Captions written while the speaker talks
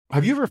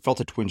Have you ever felt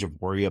a twinge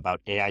of worry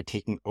about AI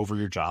taking over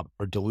your job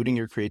or diluting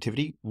your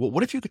creativity? Well,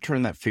 what if you could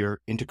turn that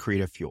fear into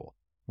creative fuel?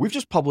 We've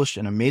just published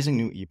an amazing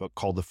new ebook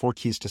called The 4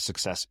 Keys to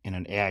Success in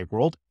an AI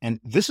World,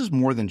 and this is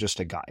more than just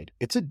a guide.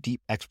 It's a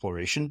deep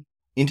exploration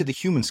into the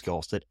human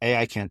skills that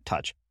AI can't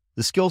touch,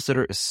 the skills that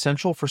are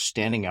essential for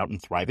standing out and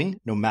thriving,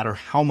 no matter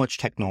how much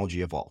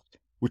technology evolves.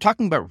 We're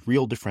talking about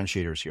real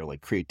differentiators here,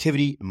 like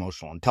creativity,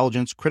 emotional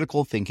intelligence,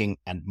 critical thinking,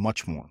 and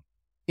much more.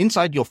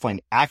 Inside, you'll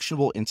find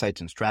actionable insights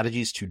and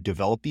strategies to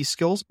develop these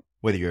skills,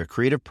 whether you're a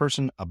creative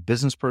person, a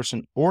business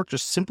person, or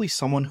just simply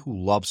someone who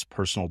loves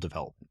personal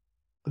development.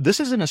 This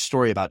isn't a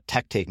story about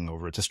tech taking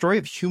over. It's a story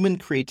of human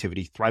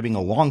creativity thriving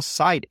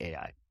alongside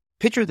AI.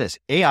 Picture this,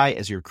 AI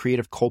as your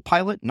creative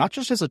co-pilot, not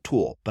just as a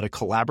tool, but a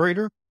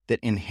collaborator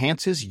that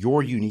enhances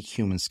your unique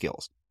human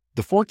skills.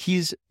 The 4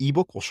 Keys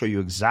ebook will show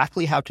you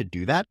exactly how to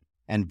do that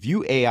and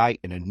view AI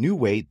in a new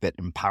way that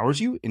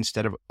empowers you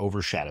instead of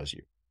overshadows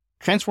you.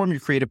 Transform your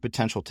creative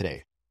potential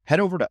today. Head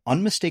over to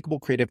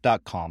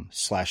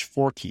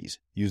unmistakablecreative.com/4keys.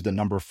 Use the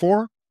number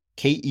 4,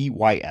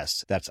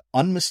 KEYS. That's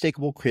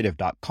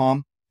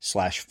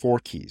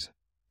unmistakablecreative.com/4keys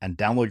and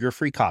download your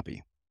free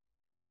copy.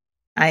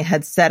 I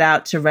had set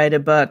out to write a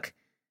book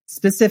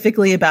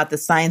specifically about the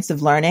science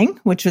of learning,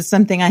 which was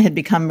something I had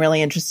become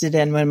really interested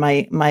in when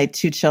my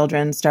 2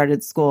 children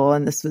started school.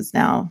 And this was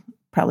now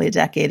probably a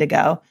decade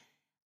ago.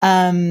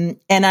 And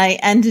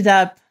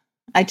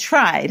I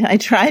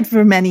tried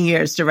for many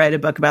years to write a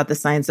book about the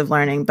science of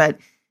learning, but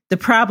the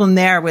problem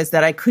there was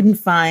that I couldn't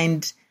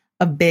find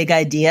a big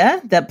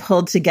idea that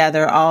pulled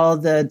together all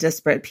the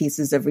disparate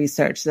pieces of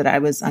research that I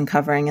was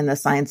uncovering in the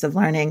science of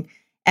learning.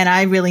 And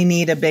I really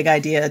need a big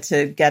idea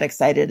to get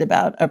excited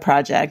about a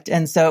project.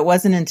 And so it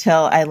wasn't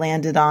until I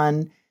landed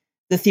on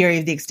the theory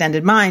of the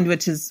extended mind,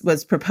 which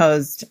was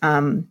proposed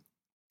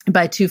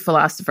by 2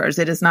 philosophers.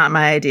 It is not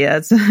my idea.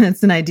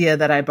 It's an idea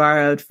that I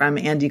borrowed from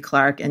Andy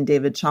Clark and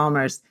David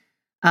Chalmers.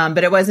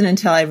 But it wasn't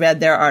until I read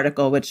their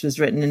article, which was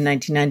written in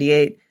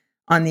 1998,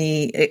 on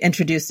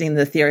introducing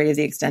the theory of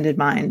the extended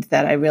mind,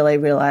 that I really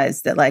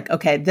realized that, like,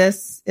 okay,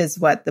 this is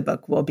what the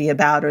book will be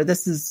about, or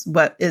this is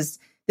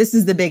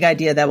the big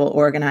idea that will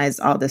organize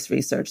all this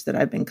research that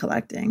I've been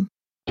collecting.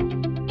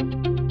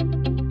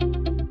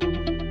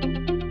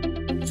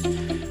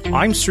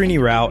 I'm Srini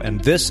Rao,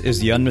 and this is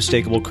the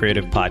Unmistakable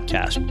Creative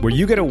Podcast, where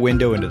you get a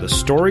window into the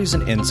stories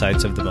and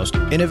insights of the most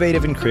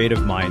innovative and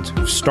creative minds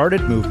who've started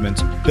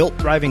movements, built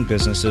thriving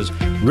businesses,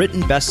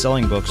 written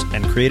best-selling books,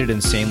 and created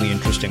insanely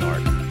interesting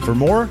art. For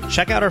more,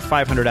 check out our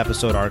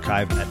 500-episode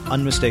archive at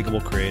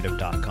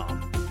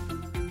unmistakablecreative.com.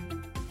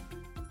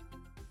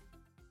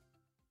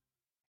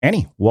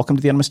 Annie, welcome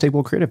to the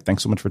Unmistakable Creative.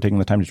 Thanks so much for taking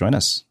the time to join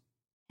us.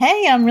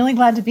 Hey, I'm really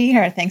glad to be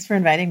here. Thanks for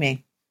inviting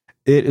me.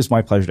 It is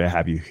my pleasure to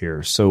have you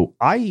here. So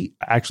I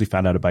actually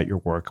found out about your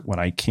work when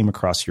I came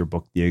across your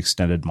book, The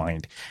Extended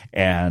Mind.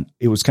 And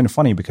it was kind of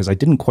funny because I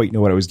didn't quite know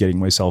what I was getting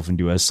myself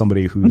into as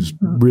somebody who's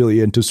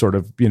really into sort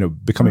of,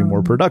 becoming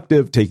more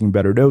productive, taking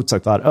better notes. I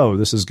thought, oh,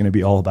 this is going to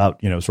be all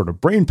about, sort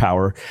of brain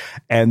power.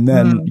 And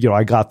then,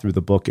 I got through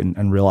the book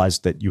and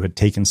realized that you had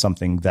taken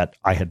something that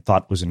I had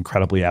thought was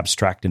incredibly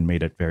abstract and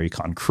made it very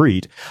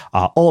concrete,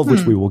 all of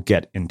which we will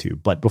get into.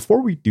 But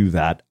before we do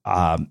that,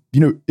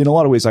 in a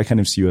lot of ways, I kind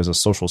of see you as a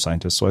social scientist.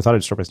 So I thought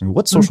I'd start by saying,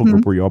 what social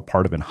group were you a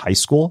part of in high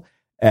school?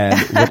 And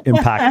what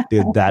impact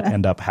did that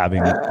end up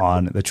having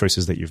on the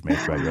choices that you've made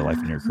throughout your life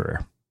and your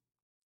career?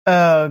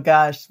 Oh,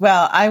 gosh.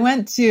 Well, I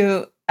went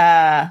to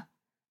a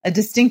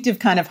distinctive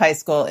kind of high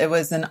school. It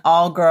was an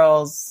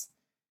all-girls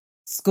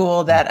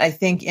school that I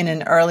think in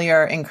an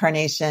earlier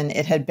incarnation,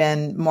 it had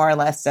been more or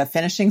less a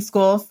finishing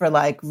school for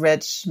like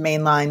rich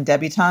mainline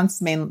debutantes.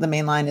 The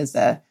mainline is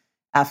a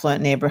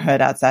affluent neighborhood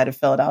outside of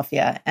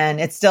Philadelphia.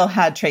 And it still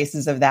had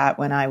traces of that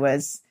when I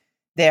was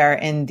there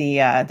in the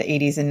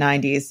 80s and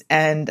 90s.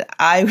 And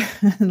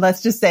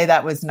let's just say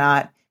that was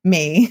not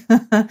me.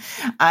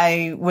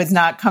 I was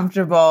not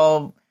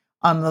comfortable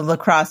on the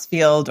lacrosse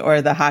field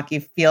or the hockey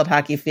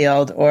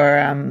field or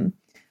in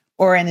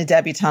a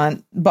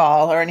debutante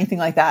ball or anything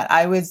like that.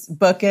 I was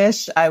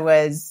bookish. I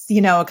was,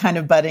 a kind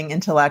of budding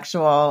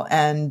intellectual.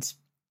 And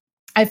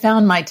I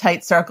found my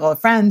tight circle of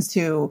friends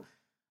who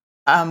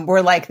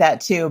were like that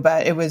too,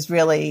 but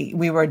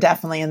we were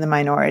definitely in the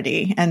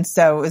minority. And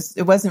so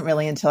it wasn't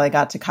really until I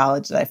got to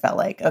college that I felt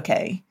like,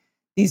 okay,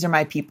 these are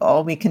my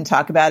people. We can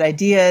talk about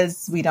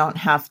ideas. We don't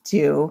have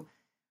to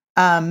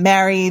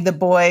marry the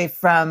boy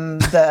from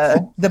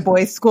the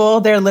boys'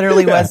 school. There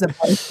literally was a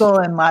boys' school,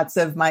 and lots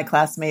of my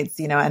classmates,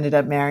 ended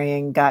up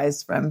marrying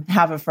guys from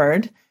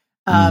Haverford.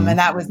 And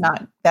that was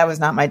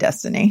not my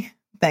destiny,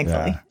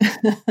 thankfully.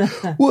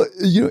 Yeah. Well,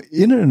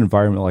 in an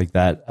environment like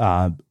that,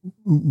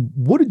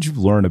 what did you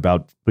learn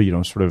about,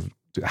 sort of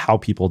how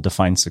people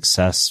define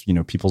success,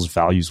 people's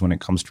values when it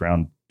comes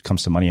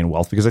to money and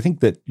wealth? Because I think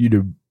that,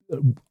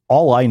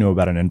 all I know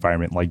about an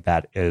environment like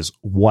that is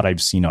what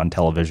I've seen on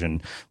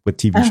television with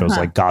TV shows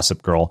like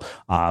Gossip Girl.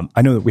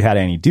 I know that we had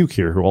Annie Duke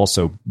here, who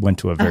also went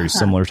to a very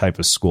similar type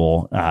of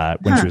school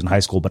when she was in high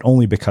school, but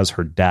only because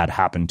her dad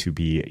happened to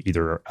be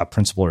either a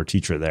principal or a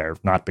teacher there,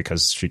 not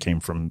because she came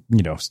from,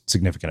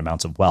 significant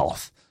amounts of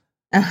wealth.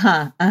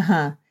 Yeah,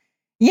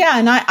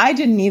 and I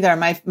didn't either.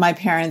 My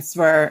parents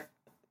were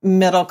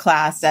middle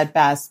class at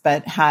best,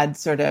 but had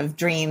sort of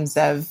dreams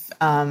of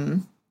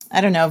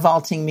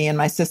vaulting me and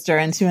my sister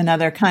into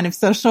another kind of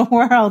social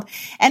world.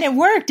 And it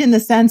worked in the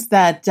sense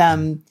that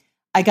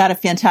I got a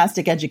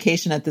fantastic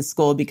education at the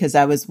school because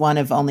I was one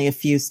of only a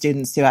few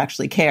students who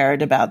actually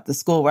cared about the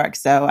schoolwork.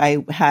 So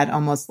I had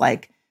almost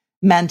like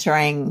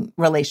mentoring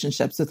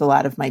relationships with a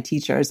lot of my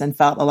teachers and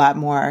felt a lot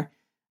more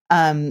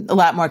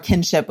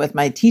kinship with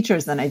my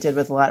teachers than I did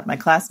with a lot of my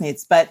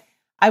classmates. But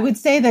I would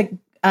say that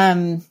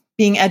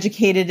being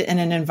educated in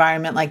an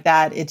environment like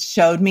that, it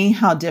showed me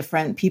how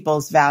different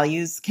people's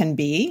values can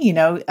be.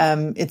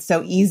 It's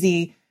so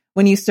easy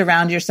when you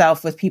surround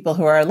yourself with people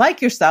who are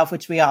like yourself,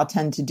 which we all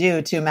tend to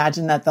do, to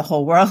imagine that the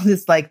whole world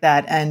is like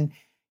that. And,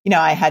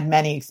 I had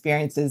many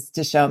experiences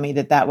to show me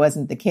that that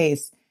wasn't the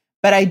case.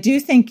 But I do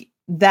think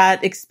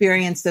that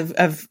experience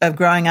of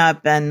growing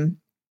up and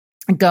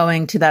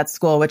going to that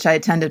school, which I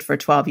attended for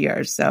 12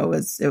 years. So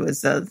it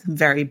was a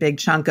very big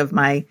chunk of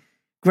my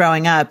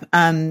growing up.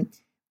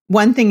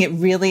 One thing it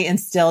really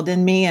instilled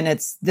in me, and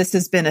this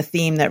has been a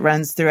theme that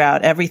runs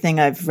throughout everything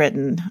I've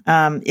written,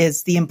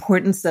 is the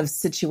importance of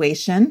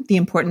situation, the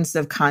importance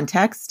of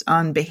context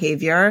on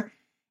behavior.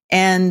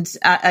 And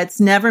it's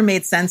never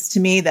made sense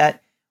to me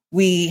that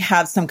we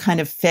have some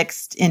kind of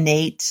fixed,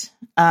 innate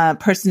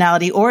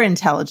personality or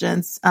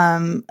intelligence,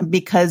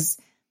 because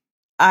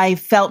I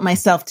felt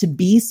myself to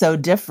be so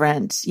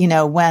different,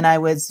 when I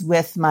was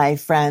with my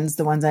friends,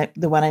 the ones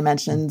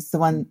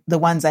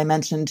I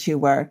mentioned who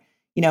were,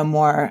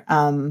 more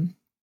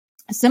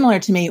similar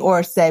to me,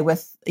 or say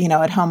with,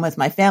 at home with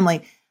my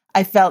family.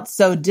 I felt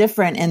so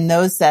different in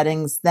those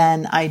settings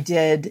than I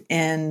did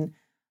in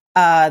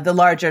the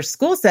larger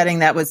school setting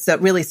that was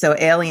so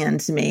alien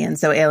to me and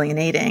so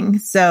alienating.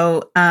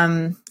 So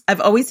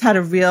I've always had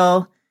a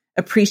real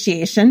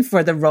appreciation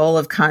for the role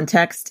of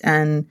context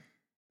and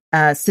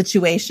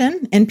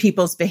situation in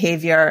people's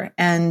behavior.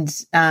 And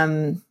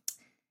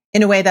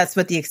in a way, that's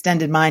what the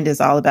extended mind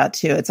is all about,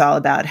 too. It's all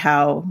about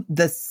how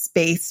the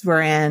space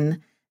we're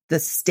in, the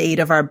state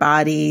of our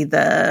body,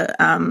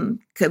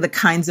 the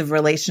kinds of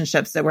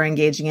relationships that we're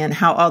engaging in,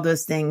 how all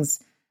those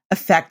things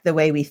affect the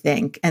way we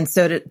think. And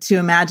so to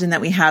imagine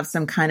that we have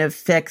some kind of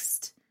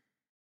fixed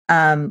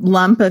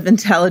lump of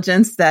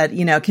intelligence that,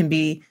 can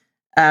be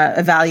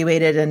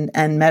evaluated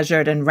and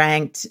measured and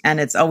ranked,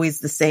 and it's always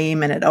the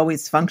same and it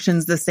always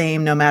functions the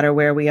same no matter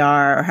where we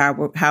are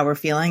or how we're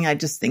feeling. I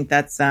just think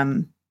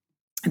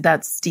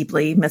that's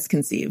deeply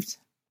misconceived.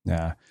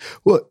 Yeah.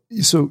 Well,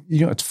 so,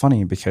 it's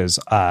funny because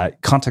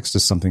context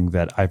is something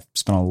that I've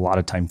spent a lot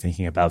of time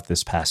thinking about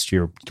this past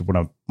year. One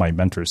of my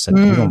mentors said,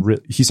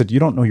 he said, you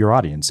don't know your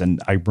audience. And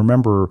I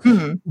remember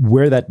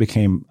where that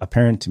became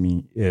apparent to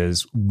me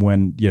is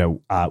when,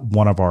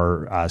 one of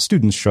our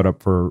students showed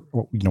up for,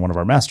 one of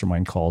our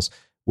mastermind calls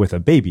with a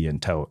baby in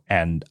tow.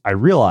 And I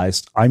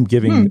realized I'm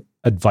giving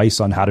advice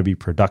on how to be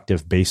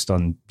productive based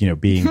on,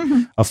 being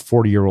a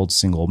 40-year-old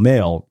single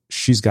male.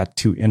 She's got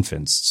 2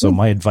 infants. So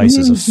my advice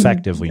is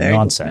effectively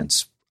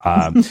nonsense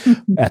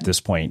at this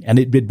point. And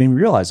it made me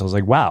realize, I was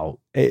like, wow,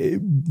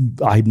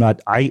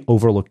 I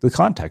overlooked the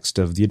context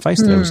of the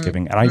advice that I was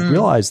giving. And I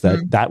realized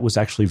that was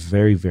actually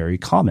very, very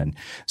common.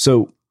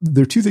 So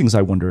there are 2 things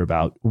I wonder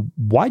about.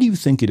 Why do you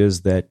think it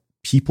is that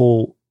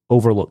people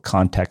overlook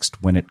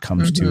context when it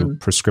comes to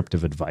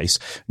prescriptive advice?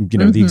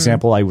 The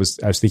example I was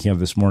thinking of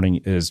this morning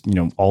is,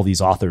 all these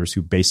authors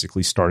who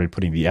basically started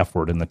putting the F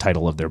word in the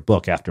title of their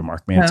book after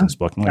Mark Manson's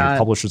book. And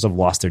publishers have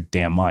lost their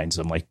damn minds.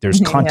 I'm like,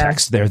 there's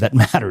context there that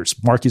matters.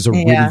 Mark is a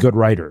really good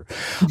writer.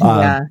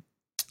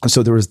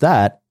 So there was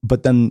that.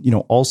 But then,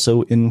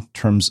 also in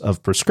terms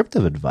of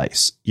prescriptive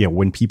advice,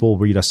 when people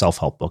read a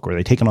self-help book or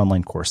they take an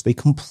online course, they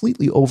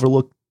completely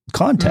overlook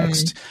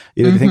context.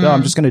 They think,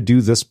 I'm just going to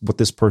do this, what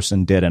this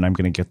person did, and I'm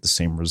going to get the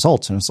same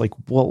results. And it's like,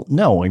 well,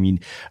 no, I mean,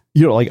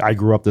 I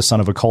grew up the son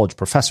of a college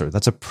professor.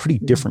 That's a pretty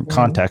different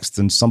context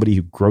than somebody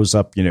who grows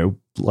up,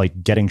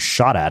 like getting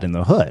shot at in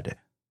the hood.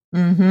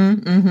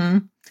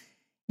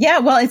 Yeah,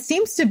 well, it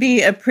seems to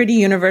be a pretty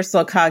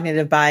universal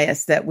cognitive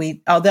bias that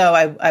although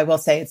I will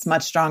say it's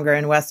much stronger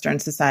in Western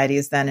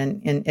societies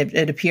than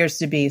it appears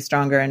to be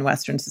stronger in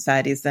Western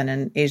societies than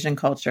in Asian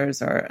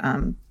cultures or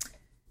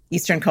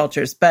Eastern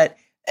cultures. But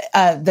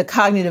the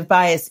cognitive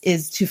bias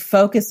is to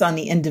focus on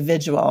the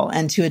individual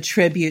and to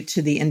attribute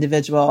to the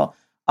individual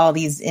all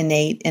these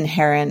innate,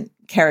 inherent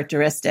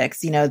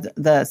characteristics.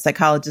 The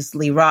psychologist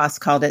Lee Ross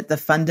called it the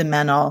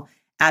fundamental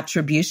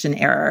attribution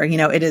error.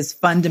 It is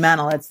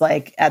fundamental. It's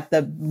like at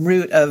the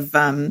root of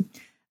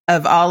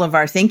all of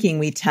our thinking.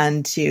 We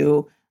tend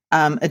to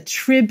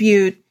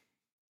attribute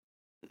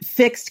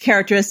fixed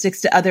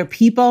characteristics to other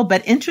people,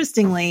 but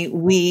interestingly,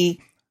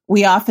 we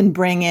we often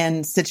bring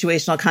in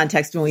situational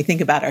context when we think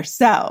about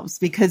ourselves,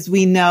 because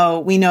we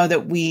know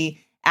that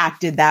we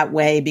acted that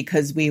way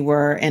because we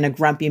were in a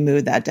grumpy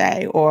mood that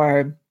day,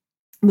 or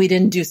we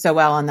didn't do so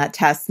well on that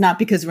test, not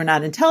because we're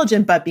not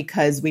intelligent, but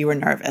because we were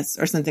nervous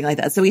or something like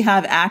that. So we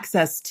have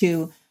access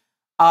to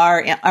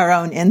our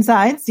own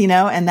insides,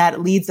 and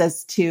that leads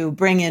us to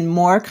bring in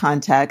more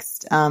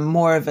context,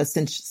 more of a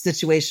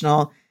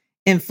situational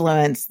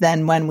influence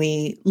than when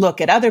we look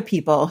at other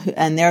people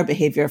and their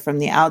behavior from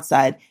the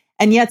outside.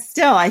 And yet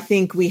still, I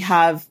think we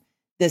have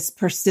this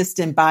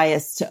persistent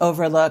bias to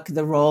overlook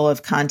the role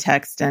of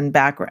context and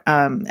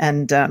background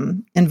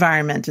and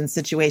environment and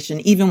situation,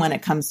 even when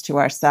it comes to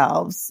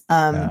ourselves.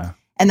 And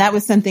that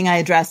was something I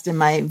addressed in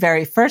my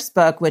very first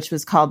book, which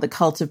was called The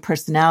Cult of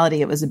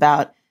Personality. It was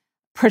about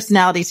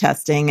personality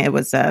testing. It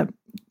was a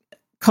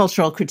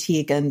cultural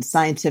critique and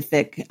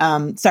scientific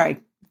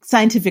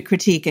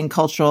critique and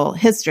cultural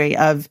history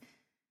of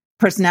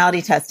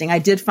personality testing. I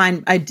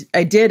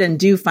did and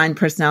do find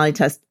personality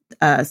tests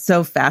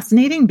so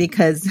fascinating,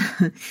 because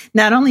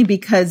not only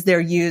because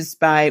they're used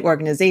by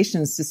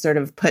organizations to sort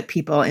of put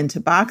people into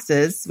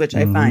boxes, which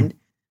I find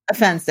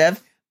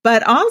offensive,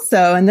 but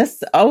also, and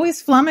this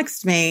always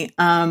flummoxed me,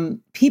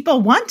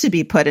 people want to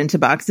be put into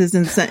boxes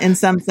in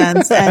some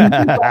sense, and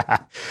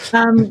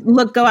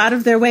people, go out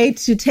of their way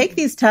to take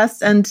these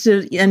tests and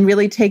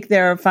really take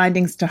their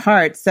findings to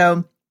heart.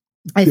 So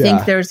I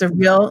think there's a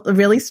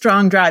really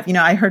strong drive.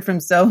 I heard from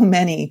so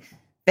many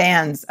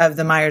fans of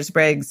the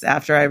Myers-Briggs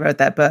after I wrote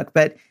that book,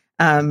 but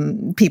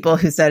people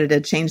who said it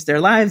had changed their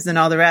lives and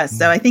all the rest.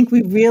 So I think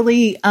we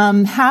really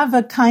have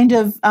a kind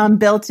of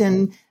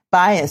built-in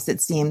bias,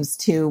 it seems,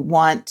 to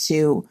want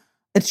to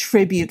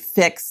attribute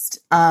fixed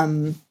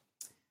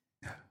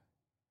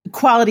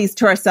qualities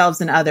to ourselves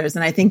and others.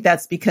 And I think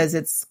that's because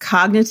it's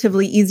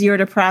cognitively easier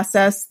to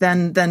process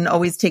than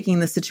always taking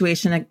the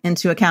situation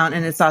into account.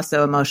 And it's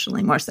also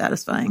emotionally more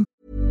satisfying.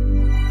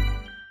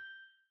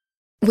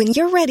 When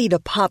you're ready to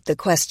pop the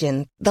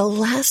question, the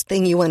last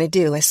thing you want to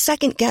do is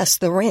second guess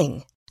the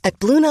ring. At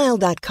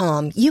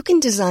BlueNile.com, you can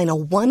design a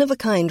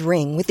one-of-a-kind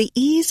ring with the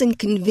ease and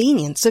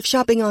convenience of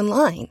shopping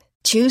online.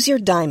 Choose your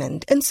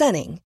diamond and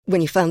setting. When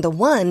you find the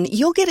one,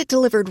 you'll get it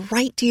delivered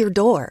right to your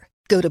door.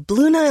 Go to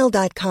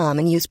BlueNile.com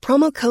and use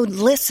promo code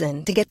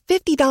LISTEN to get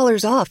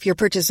 $50 off your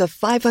purchase of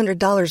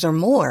 $500 or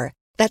more.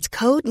 That's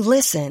code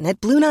LISTEN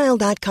at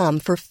BlueNile.com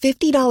for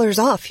 $50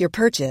 off your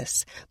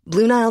purchase.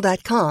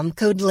 BlueNile.com,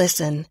 code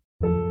LISTEN.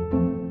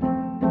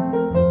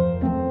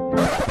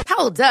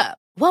 Hold up.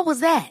 What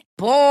was that?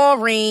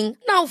 Boring.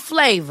 No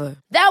flavor.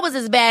 That was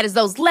as bad as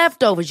those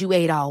leftovers you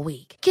ate all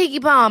week.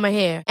 Keke Palmer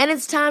here. And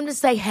it's time to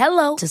say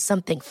hello to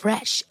something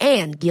fresh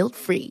and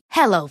guilt-free.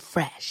 Hello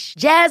Fresh.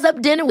 Jazz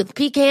up dinner with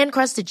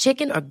pecan-crusted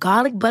chicken or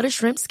garlic butter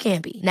shrimp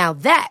scampi. Now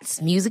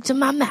that's music to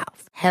my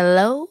mouth.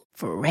 Hello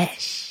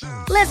Fresh.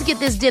 Let's get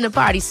this dinner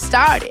party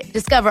started.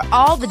 Discover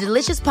all the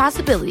delicious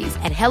possibilities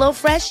at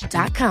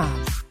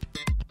HelloFresh.com.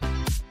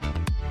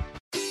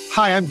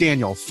 Hi, I'm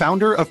Daniel,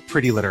 founder of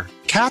Pretty Litter.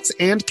 Cats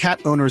and cat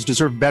owners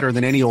deserve better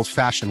than any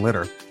old-fashioned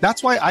litter.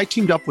 That's why I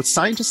teamed up with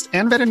scientists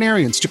and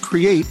veterinarians to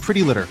create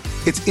Pretty Litter.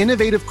 Its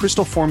innovative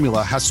crystal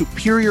formula has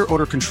superior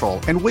odor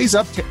control and weighs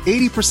up to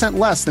 80%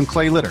 less than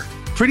clay litter.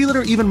 Pretty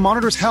Litter even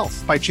monitors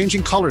health by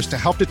changing colors to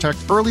help detect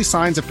early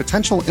signs of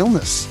potential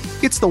illness.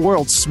 It's the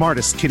world's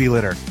smartest kitty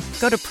litter.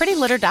 Go to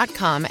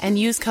prettylitter.com and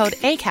use code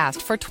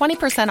ACAST for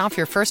 20% off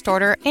your first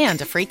order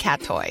and a free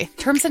cat toy.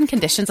 Terms and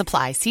conditions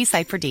apply. See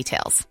site for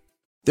details.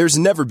 There's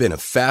never been a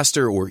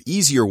faster or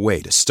easier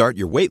way to start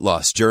your weight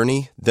loss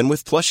journey than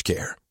with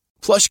PlushCare.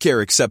 PlushCare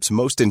accepts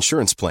most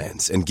insurance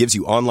plans and gives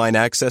you online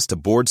access to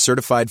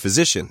board-certified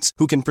physicians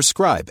who can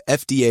prescribe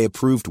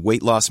FDA-approved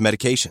weight loss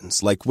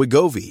medications like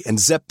Wegovy and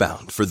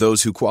Zepbound for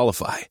those who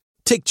qualify.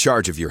 Take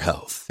charge of your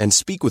health and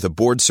speak with a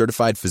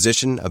board-certified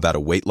physician about a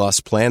weight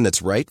loss plan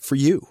that's right for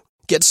you.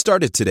 Get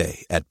started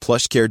today at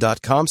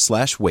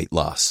plushcare.com/weight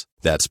loss.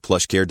 That's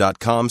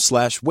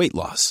plushcare.com/weight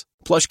loss.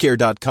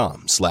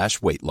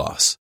 plushcare.com/weight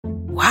loss.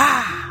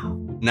 Wow.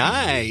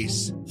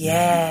 Nice.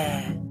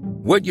 Yeah.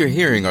 What you're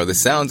hearing are the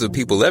sounds of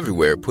people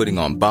everywhere putting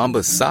on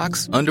Bombas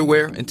socks,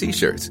 underwear, and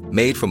T-shirts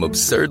made from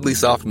absurdly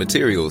soft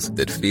materials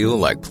that feel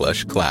like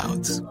plush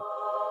clouds.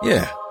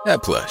 Yeah,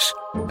 that plush.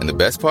 And the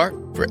best part?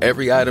 For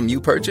every item you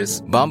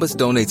purchase, Bombas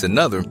donates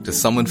another to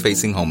someone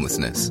facing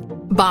homelessness.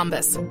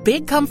 Bombas.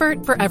 Big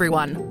comfort for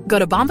everyone. Go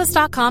to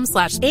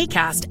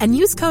bombas.com/ACAST and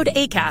use code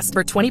ACAST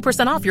for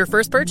 20% off your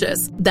first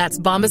purchase. That's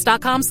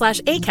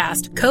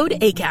bombas.com/ACAST. Code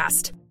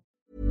ACAST.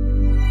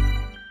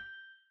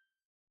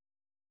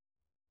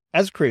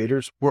 As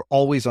creators, we're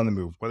always on the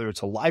move. Whether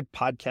it's a live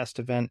podcast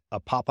event, a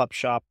pop-up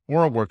shop,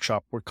 or a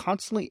workshop, we're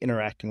constantly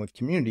interacting with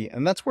community,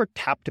 and that's where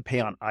Tap to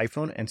Pay on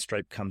iPhone and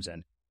Stripe comes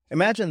in.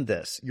 Imagine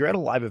this. You're at a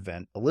live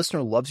event, a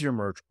listener loves your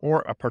merch, or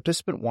a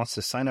participant wants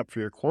to sign up for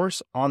your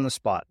course on the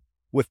spot.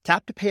 With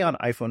Tap to Pay on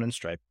iPhone and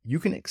Stripe, you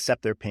can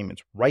accept their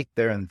payments right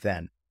there and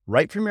then,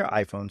 right from your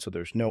iPhone, so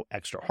there's no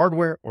extra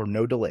hardware or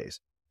no delays.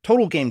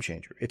 Total game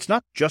changer. It's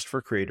not just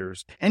for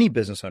creators. Any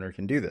business owner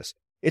can do this.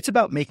 It's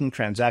about making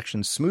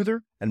transactions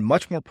smoother and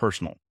much more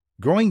personal.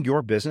 growing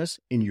your business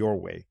in your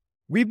way.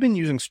 We've been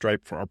using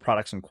Stripe for our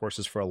products and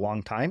courses for a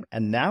long time,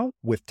 and now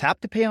with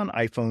Tap to Pay on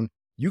iPhone,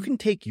 you can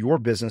take your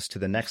business to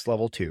the next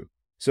level too.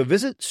 So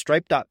visit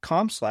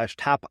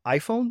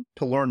stripe.com/tapiphone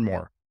to learn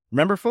more.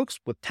 Remember, folks,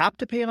 with Tap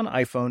to Pay on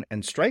iPhone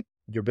and Stripe,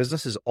 your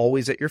business is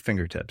always at your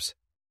fingertips.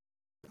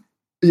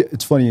 Yeah,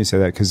 it's funny you say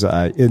that because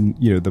in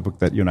the book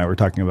that you and I were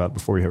talking about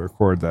before we hit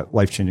record, that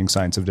life-changing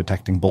science of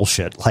detecting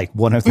bullshit, like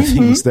one of the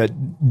things that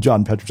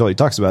John Petrocelli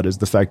talks about is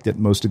the fact that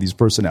most of these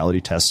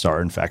personality tests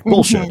are in fact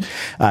bullshit.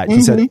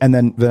 He said, and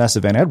then Vanessa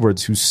Van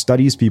Edwards, who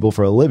studies people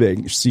for a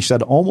living, she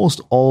said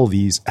almost all of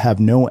these have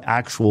no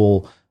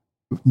actual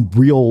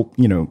real,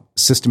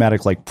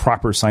 systematic, like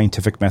proper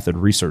scientific method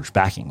research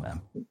backing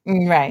them.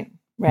 Right.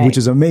 Which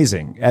is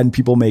amazing. And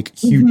people make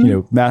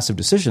huge, massive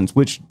decisions,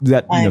 which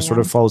that, sort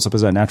of follows up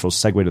as a natural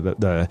segue to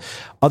the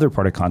other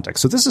part of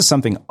context. So this is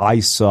something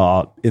I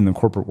saw in the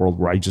corporate world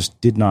where I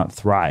just did not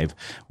thrive,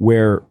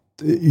 where,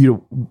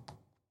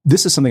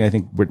 this is something I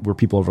think where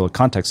people overlook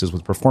context is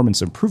with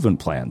performance improvement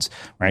plans,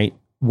 right?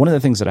 One of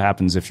the things that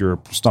happens if you're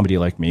somebody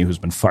like me who's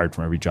been fired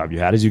from every job you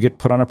had is you get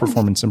put on a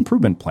performance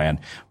improvement plan.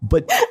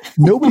 But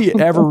nobody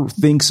ever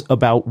thinks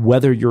about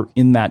whether you're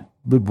in the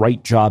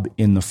right job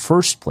in the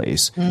first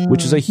place,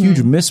 which is a huge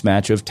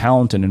mismatch of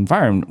talent and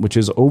environment, which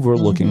is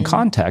overlooking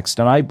context.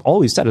 And I've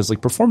always said is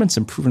like performance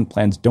improvement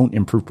plans don't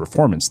improve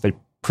performance. They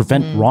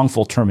prevent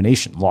wrongful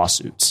termination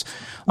lawsuits.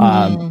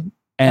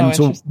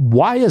 So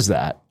why is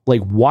that?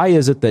 Like, why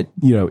is it that,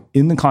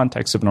 in the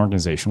context of an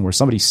organization where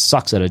somebody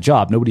sucks at a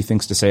job, nobody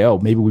thinks to say, oh,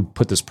 maybe we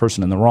put this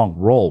person in the wrong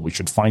role. We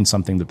should find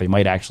something that they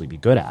might actually be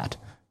good at.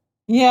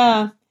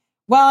 Yeah.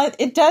 Well,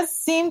 it does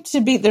seem to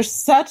be, there's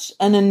such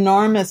an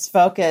enormous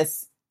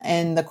focus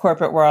in the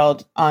corporate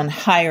world on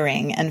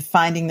hiring and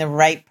finding the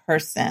right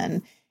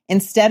person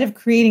instead of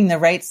creating the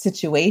right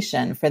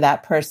situation for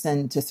that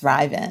person to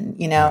thrive in,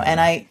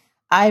 and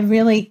I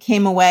really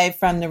came away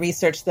from the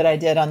research that I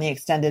did on the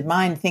Extended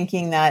Mind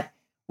thinking that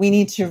we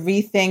need to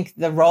rethink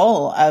the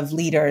role of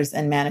leaders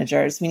and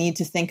managers. We need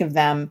to think of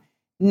them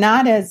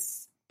not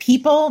as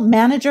people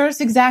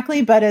managers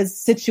exactly, but as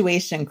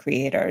situation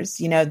creators.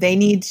 They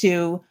need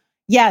to,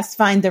 yes,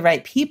 find the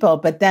right people,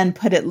 but then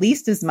put at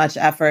least as much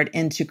effort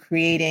into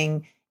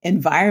creating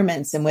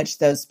environments in which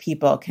those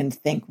people can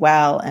think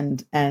well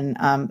and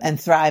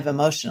thrive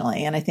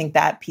emotionally. And I think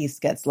that piece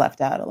gets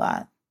left out a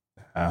lot.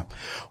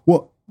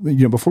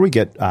 Before we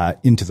get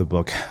into the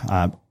book,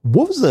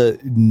 what was the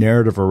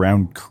narrative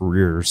around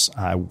careers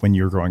when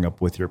you were growing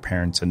up with your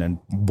parents? And then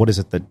what is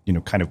it that,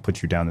 kind of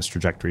put you down this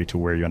trajectory to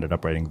where you ended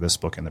up writing this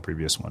book and the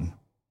previous one?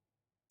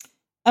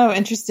 Oh,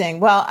 interesting.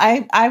 Well,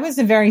 I was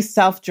a very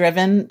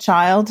self-driven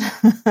child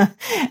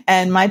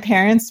and my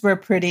parents were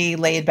pretty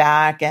laid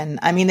back. And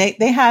I mean,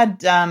 they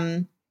had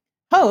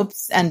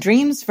hopes and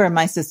dreams for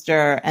my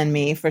sister and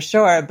me for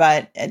sure,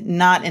 but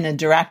not in a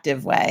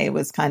directive way. It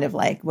was kind of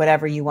like,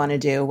 whatever you want to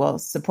do, we'll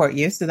support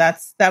you. So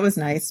that was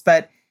nice.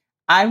 But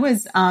I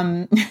was,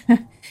 I've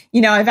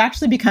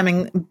actually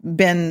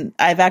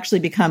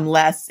become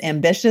less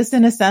ambitious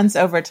in a sense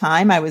over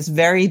time. I was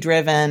very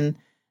driven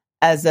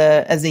as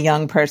a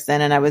young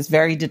person, and I was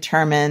very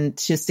determined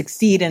to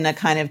succeed in a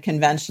kind of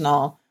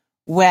conventional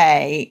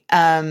way.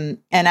 And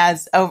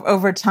as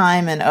over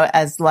time and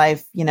as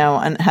life,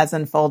 has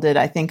unfolded,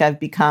 I think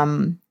I've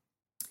become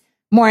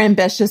more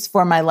ambitious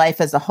for my life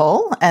as a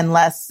whole and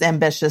less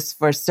ambitious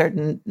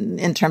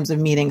in terms of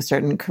meeting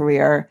certain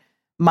career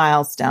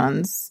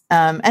milestones.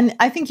 And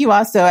I think you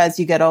also, as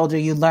you get older,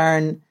 you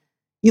learn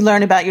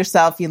about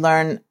yourself, you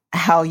learn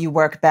how you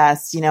work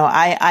best.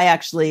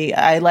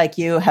 I like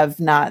you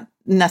have not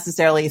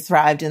necessarily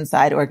thrived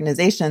inside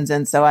organizations.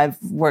 And so I've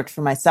worked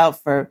for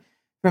myself for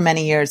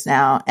many years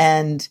now.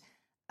 And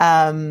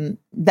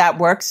that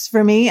works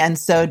for me. And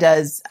so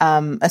does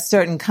a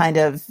certain kind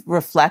of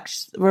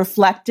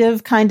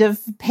reflective kind of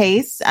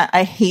pace.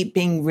 I hate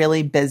being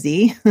really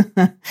busy.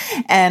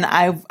 And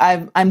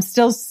I'm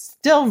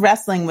still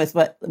wrestling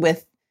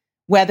with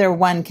whether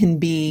one can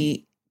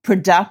be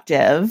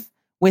productive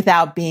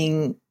without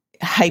being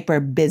hyper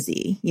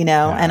busy,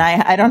 and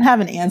I don't have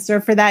an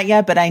answer for that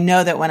yet, but I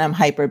know that when I'm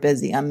hyper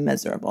busy, I'm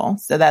miserable.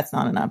 So that's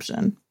not an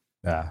option.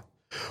 Yeah.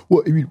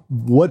 Well, I mean,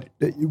 what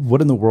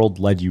in the world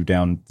led you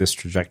down this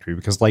trajectory?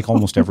 Because like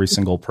almost every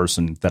single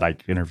person that I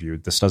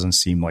interviewed, this doesn't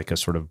seem like a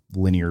sort of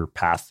linear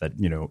path that,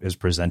 is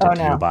presented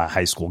to you by a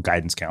high school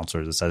guidance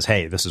counselor that says,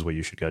 hey, this is what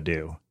you should go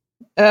do.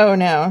 Oh,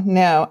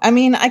 no. I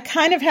mean, I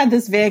kind of had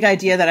this vague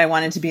idea that I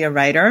wanted to be a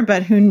writer,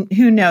 but who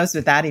knows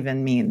what that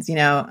even means,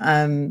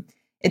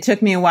 It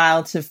took me a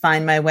while to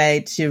find my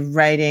way to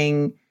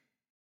writing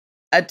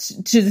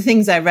to the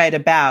things I write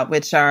about,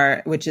 which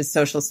is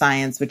social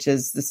science, which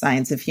is the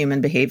science of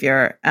human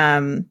behavior.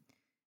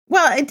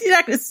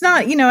 It's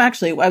not,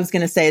 actually, I was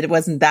going to say it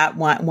wasn't that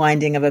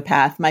winding of a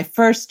path. My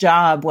first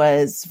job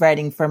was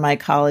writing for my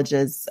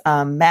college's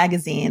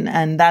magazine.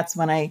 And that's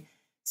when I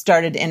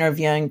started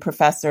interviewing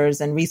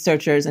professors and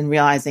researchers and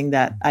realizing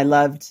that I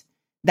loved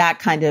that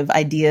kind of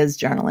ideas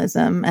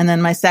journalism. And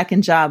then my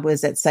second job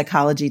was at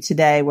Psychology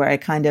Today, where I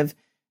kind of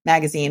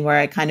magazine, where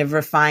I kind of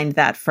refined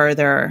that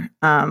further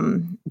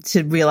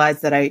to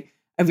realize that I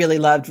really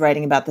loved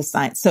writing about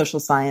the social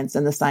science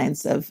and the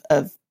science of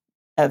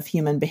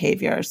human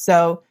behavior.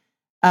 So,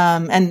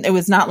 and it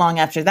was not long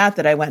after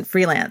that I went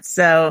freelance.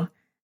 So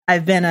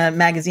I've been a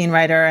magazine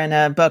writer and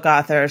a book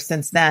author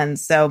since then.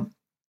 So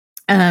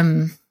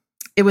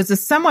it was a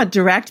somewhat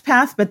direct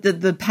path, but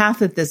the path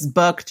that this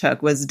book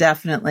took was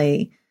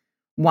definitely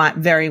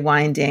very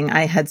winding.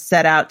 I had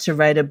set out to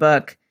write a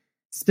book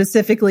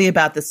specifically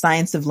about the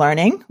science of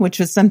learning, which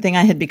was something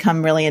I had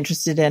become really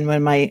interested in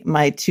when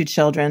my two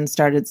children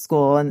started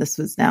school. And this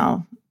was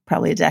now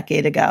probably a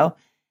decade ago.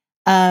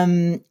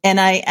 And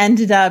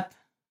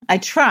I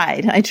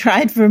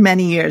tried for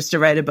many years to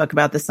write a book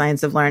about the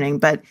science of learning,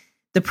 but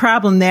the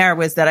problem there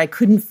was that I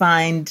couldn't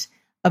find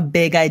a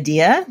big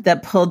idea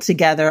that pulled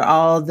together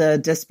all the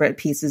disparate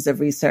pieces of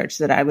research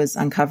that I was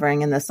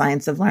uncovering in the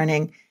science of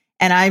learning.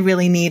 And I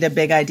really need a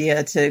big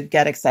idea to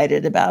get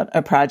excited about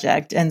a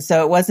project. And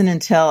so it wasn't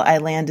until I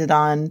landed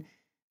on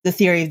the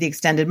theory of the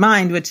extended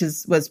mind, which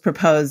was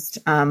proposed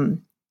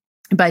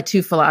by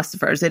two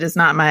philosophers. It is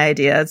not my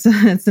idea.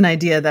 It's an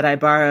idea that I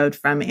borrowed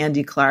from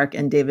Andy Clark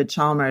and David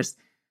Chalmers.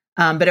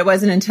 But it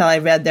wasn't until I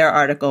read their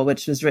article,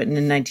 which was written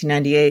in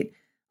 1998,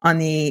 on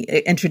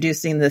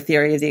introducing the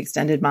theory of the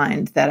extended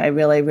mind, that I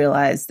really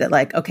realized that,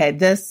 like, okay,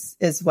 this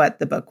is what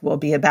the book will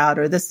be about,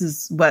 or this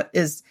is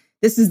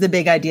the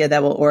big idea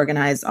that will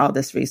organize all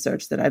this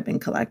research that I've been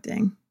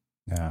collecting.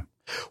 Yeah.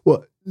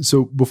 Well,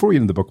 so before we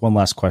get into the book, one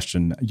last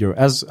question.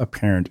 As a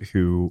parent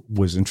who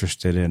was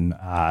interested in,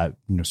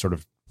 sort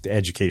of the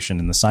education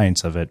and the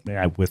science of it,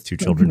 with two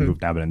children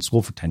who've now been in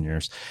school for 10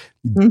 years,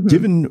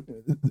 given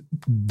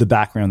the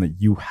background that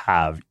you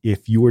have,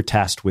 if you were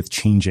tasked with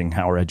changing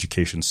our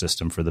education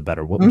system for the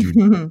better, what would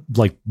you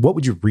what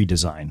would you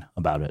redesign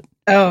about it?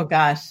 Oh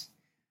gosh,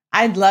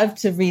 I'd love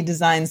to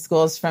redesign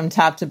schools from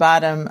top to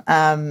bottom,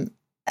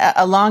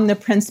 along the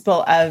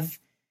principle of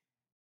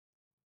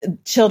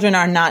children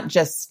are not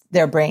just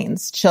their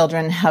brains.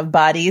 Children have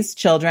bodies.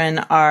 Children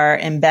are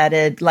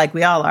embedded, like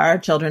we all are.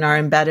 Children are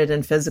embedded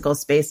in physical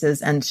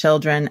spaces, and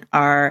children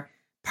are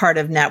part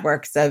of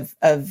networks of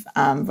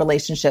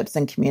relationships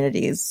and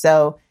communities.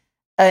 So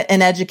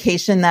an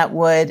education that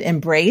would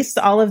embrace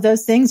all of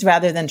those things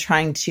rather than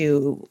trying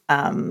to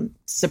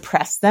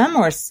suppress them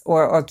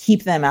or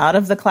keep them out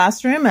of the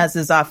classroom, as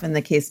is often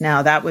the case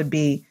now, that would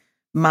be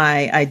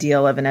my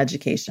ideal of an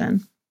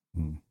education.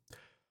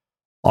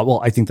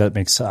 Well, I think that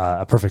makes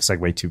a perfect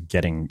segue to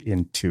getting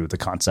into the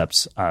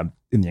concepts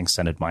in the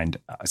extended mind.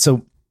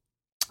 So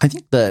I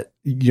think that,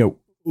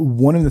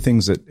 one of the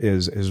things that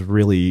is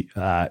really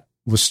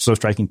was so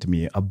striking to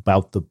me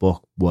about the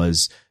book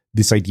was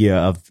this idea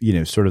of,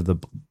 sort of the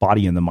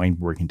body and the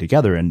mind working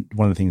together. And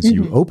one of the things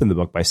you open the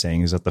book by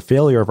saying is that the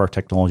failure of our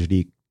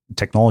technology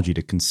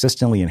to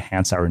consistently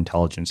enhance our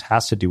intelligence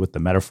has to do with the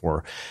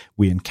metaphor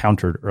we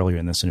encountered earlier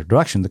in this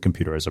introduction, the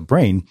computer as a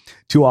brain.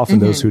 Too often,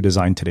 those who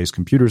design today's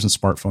computers and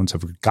smartphones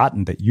have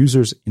forgotten that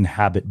users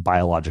inhabit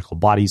biological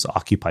bodies,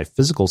 occupy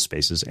physical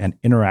spaces, and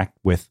interact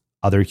with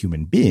other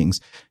human beings.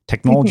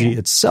 Technology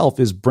itself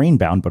is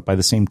brain-bound, but by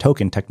the same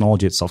token,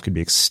 technology itself can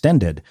be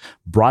extended,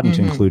 broadened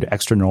to include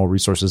extra neural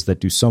resources that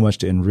do so much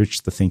to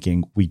enrich the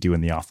thinking we do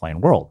in the offline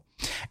world.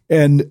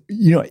 And,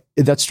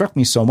 that struck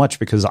me so much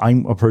because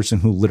I'm a person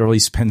who literally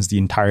spends the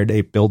entire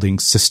day building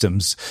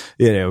systems,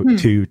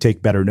 to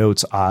take better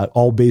notes,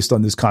 all based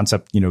on this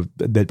concept,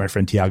 that my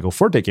friend Tiago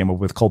Forte came up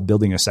with called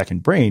building a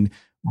second brain.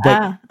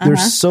 But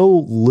there's so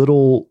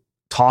little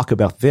talk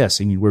about this.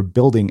 I mean, we're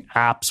building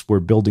apps, we're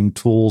building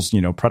tools,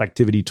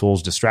 productivity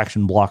tools,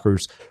 distraction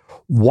blockers.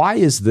 Why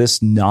is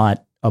this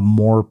not a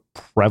more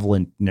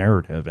prevalent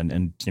narrative?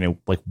 And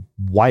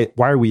why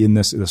are we in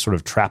this sort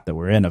of trap that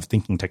we're in of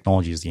thinking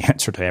technology is the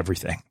answer to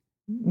everything?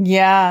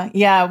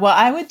 Yeah. Well,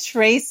 I would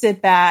trace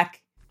it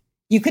back.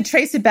 You could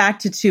trace it back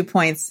to 2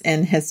 points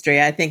in history.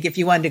 I think if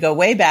you wanted to go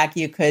way back,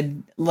 you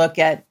could look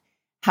at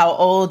how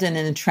old and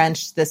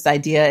entrenched this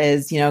idea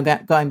is,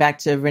 going back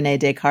to Rene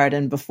Descartes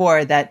and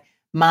before, that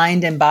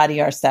mind and body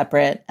are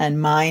separate,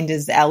 and mind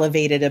is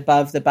elevated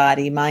above the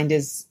body. Mind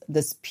is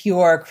this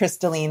pure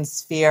crystalline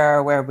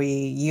sphere where we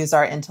use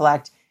our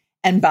intellect,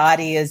 and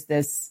body is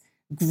this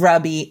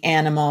grubby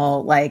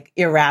animal, like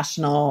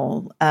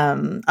irrational,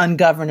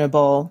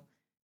 ungovernable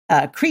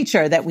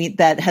creature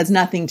that has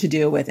nothing to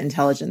do with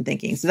intelligent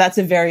thinking. So that's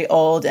a very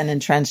old and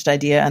entrenched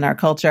idea in our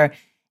culture.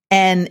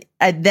 And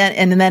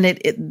then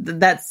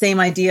that same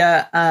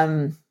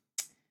idea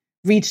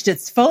reached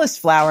its fullest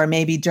flower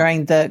maybe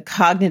during the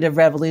cognitive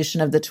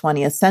revolution of the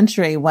 20th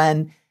century,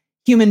 when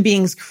human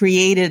beings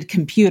created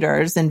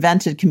computers,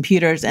 invented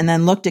computers, and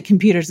then looked at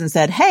computers and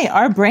said, hey,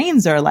 our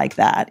brains are like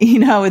that.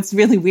 It's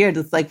really weird.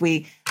 It's like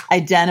we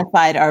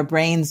identified our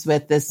brains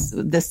with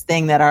this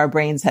thing that our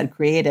brains had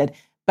created.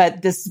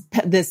 But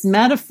this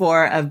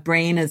metaphor of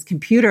brain as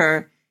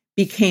computer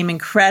became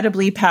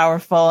incredibly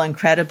powerful,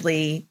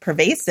 incredibly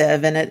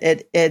pervasive. And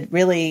it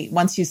really,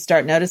 once you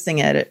start noticing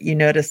it, you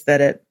notice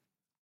that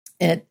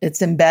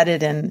it's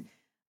embedded in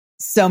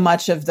so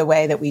much of the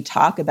way that we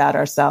talk about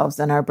ourselves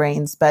and our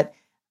brains. But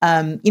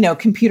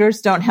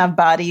computers don't have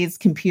bodies.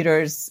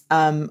 Computers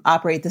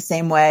operate the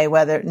same way,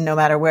 no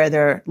matter where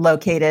they're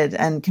located,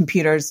 and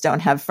computers don't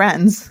have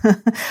friends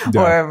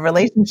or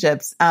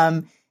relationships.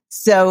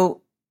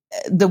 So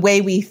the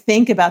way we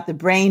think about the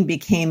brain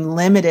became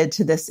limited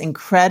to this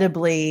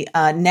incredibly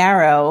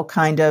narrow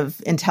kind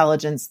of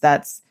intelligence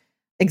that's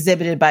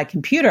exhibited by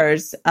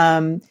computers.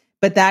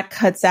 But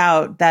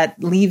that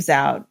leaves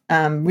out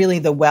really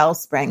the well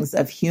springs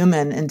of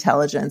human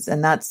intelligence.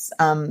 And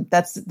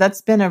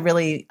that's been a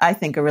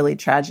really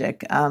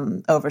tragic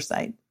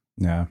oversight.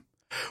 Yeah.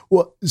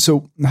 Well,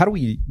 so how do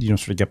we,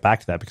 sort of get back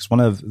to that? Because one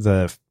of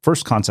the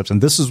first concepts,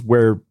 and this is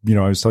where,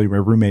 I was telling you, my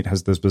roommate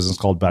has this business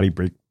called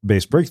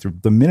Body-Based Breakthrough.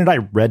 The minute I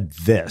read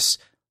this,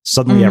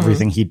 suddenly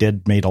everything he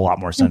did made a lot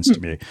more sense to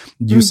me.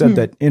 You said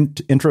that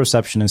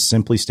interoception is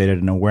simply stated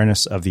an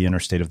awareness of the inner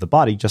state of the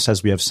body, just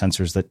as we have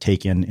sensors that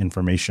take in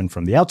information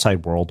from the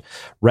outside world,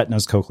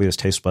 retinas, cochleas,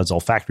 taste buds,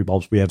 olfactory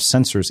bulbs. We have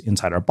sensors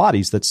inside our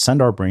bodies that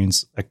send our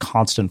brains a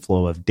constant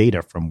flow of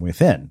data from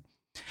within.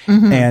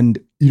 And,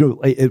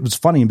 it was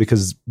funny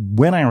because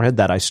when I read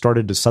that, I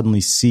started to suddenly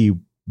see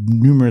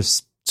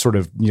numerous sort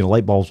of,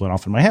 light bulbs went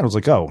off in my head. I was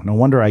like, oh, no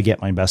wonder I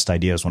get my best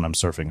ideas when I'm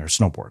surfing or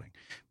snowboarding,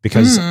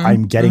 because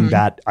I'm getting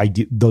that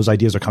idea. Those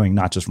ideas are coming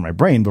not just from my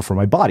brain, but from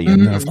my body.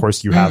 And then, of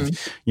course, you have,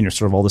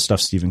 sort of all the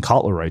stuff Stephen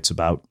Kotler writes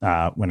about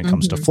when it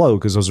comes to flow,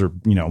 because those are,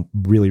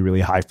 really,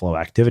 really high flow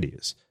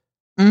activities.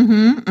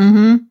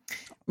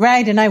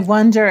 Right. And I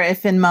wonder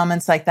if in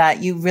moments like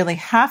that, you really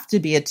have to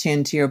be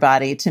attuned to your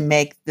body to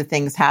make the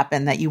things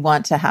happen that you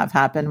want to have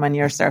happen when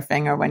you're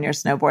surfing or when you're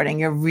snowboarding.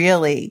 You're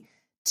really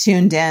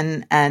tuned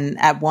in and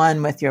at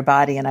one with your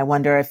body. And I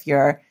wonder if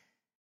you're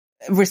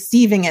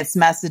receiving its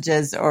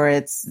messages or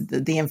it's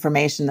the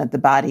information that the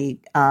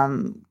body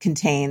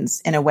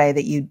contains in a way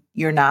that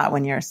you're not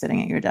when you're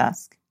sitting at your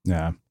desk.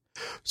 Yeah.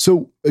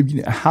 So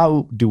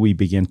how do we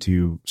begin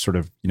to sort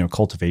of,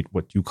 cultivate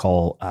what you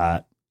call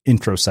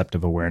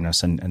interoceptive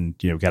awareness and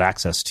get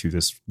access to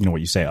this,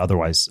 what you say,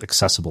 otherwise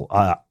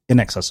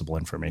inaccessible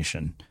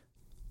information?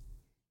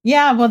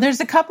 Yeah, well, there's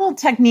a couple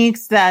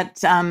techniques that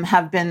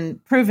have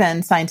been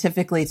proven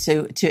scientifically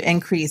to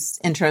increase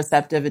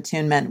interoceptive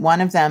attunement.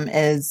 One of them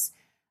is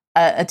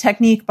a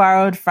technique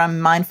borrowed from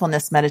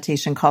mindfulness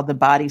meditation called the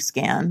body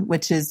scan,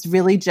 which is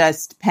really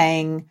just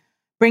bringing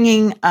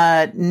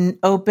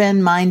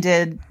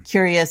open-minded,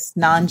 curious,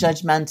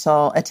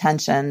 non-judgmental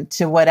attention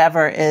to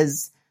whatever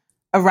is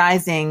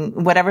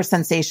arising, whatever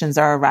sensations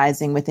are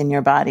arising within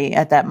your body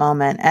at that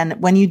moment.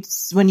 And when you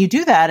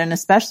do that, and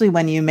especially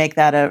when you make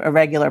that a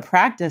regular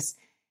practice,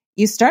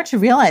 you start to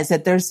realize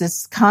that there's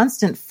this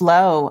constant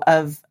flow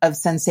of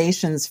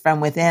sensations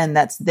from within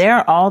that's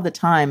there all the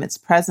time. It's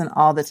present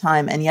all the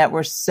time. And yet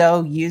we're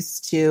so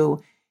used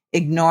to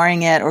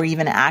ignoring it or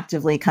even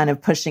actively kind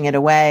of pushing it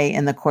away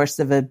in the course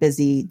of a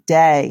busy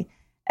day.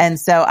 And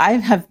so I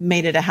have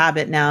made it a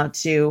habit now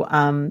to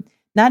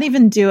not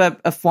even do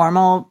a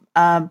formal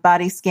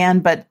body scan,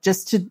 but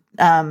just to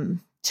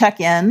check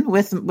in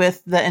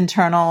with the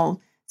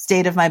internal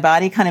state of my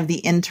body, kind of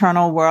the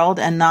internal world,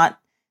 and not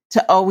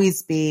to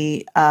always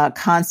be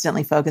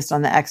constantly focused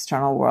on the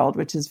external world,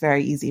 which is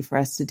very easy for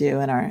us to do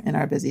in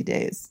our busy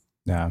days.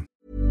 Yeah.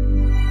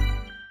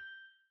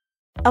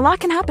 A lot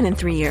can happen in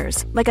 3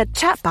 years, like a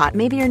chatbot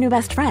may be your new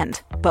best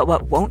friend. But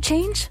what won't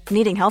change?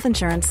 Needing health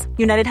insurance.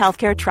 United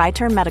Healthcare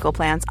Tri-Term Medical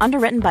Plans,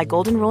 underwritten by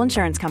Golden Rule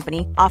Insurance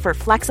Company, offer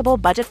flexible,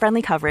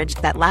 budget-friendly coverage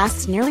that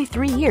lasts nearly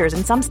 3 years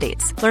in some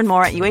states. Learn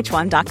more at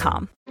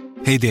UH1.com.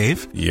 Hey,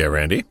 Dave. Yeah,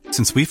 Randy.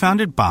 Since we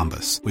founded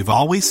Bombas, we've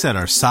always said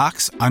our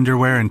socks,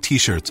 underwear, and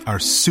T-shirts are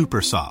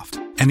super soft.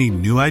 Any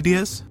new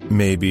ideas?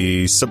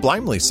 Maybe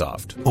sublimely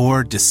soft.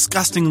 Or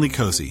disgustingly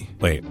cozy.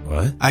 Wait,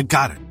 what? I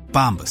got it.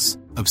 Bombas.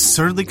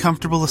 Absurdly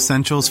comfortable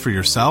essentials for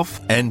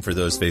yourself and for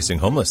those facing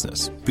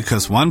homelessness.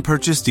 Because one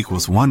purchased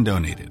equals one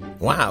donated.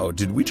 Wow,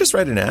 did we just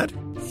write an ad?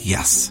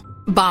 Yes.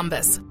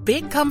 Bombas.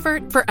 Big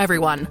comfort for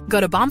everyone. Go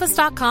to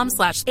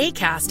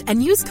bombas.com/ACAST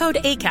and use code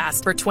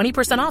ACAST for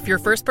 20% off your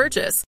first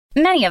purchase.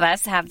 Many of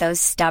us have those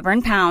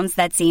stubborn pounds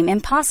that seem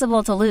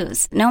impossible to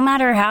lose, no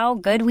matter how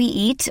good we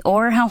eat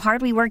or how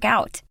hard we work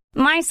out.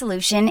 My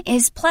solution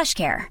is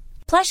PlushCare.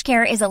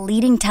 PlushCare is a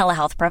leading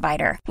telehealth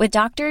provider with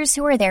doctors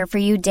who are there for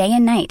you day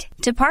and night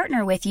to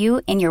partner with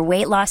you in your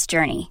weight loss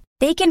journey.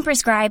 They can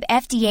prescribe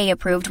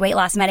FDA-approved weight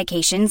loss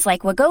medications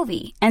like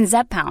Wegovy and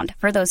Zepbound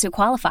for those who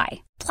qualify.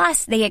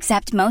 Plus, they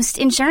accept most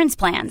insurance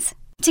plans.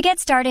 To get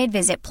started,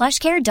 visit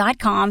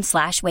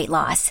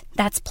plushcare.com/weightloss.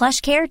 That's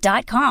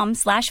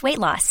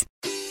plushcare.com/weightloss.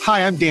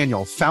 Hi, I'm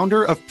Daniel,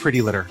 founder of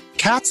Pretty Litter.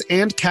 Cats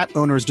and cat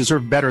owners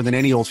deserve better than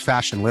any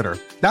old-fashioned litter.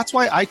 That's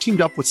why I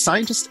teamed up with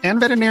scientists and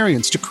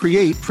veterinarians to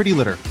create Pretty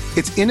Litter.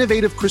 Its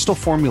innovative crystal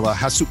formula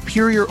has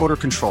superior odor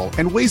control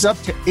and weighs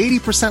up to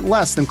 80%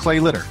 less than clay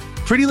litter.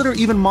 Pretty Litter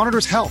even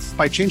monitors health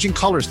by changing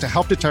colors to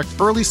help detect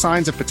early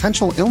signs of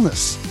potential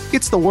illness.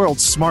 It's the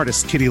world's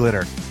smartest kitty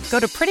litter.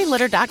 Go to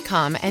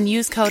prettylitter.com and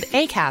use code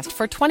ACAST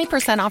for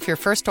 20% off your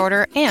first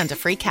order and a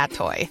free cat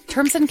toy.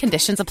 Terms and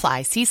conditions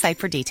apply. See site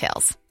for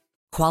details.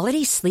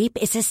 Quality sleep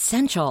is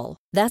essential.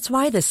 That's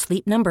why the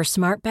Sleep Number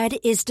Smart Bed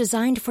is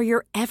designed for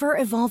your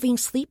ever-evolving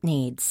sleep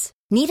needs.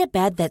 Need a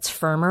bed that's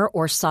firmer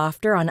or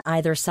softer on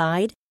either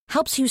side?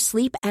 Helps you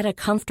sleep at a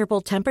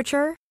comfortable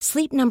temperature?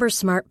 Sleep Number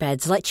Smart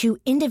Beds let you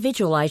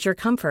individualize your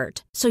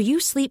comfort, so you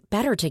sleep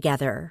better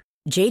together.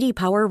 J.D.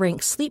 Power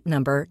ranks Sleep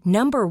Number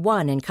number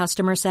 1 in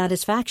customer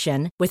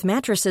satisfaction with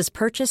mattresses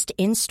purchased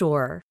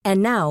in-store.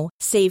 And now,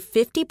 save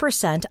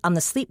 50% on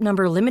the Sleep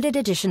Number Limited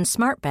Edition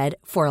Smart Bed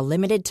for a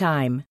limited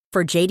time.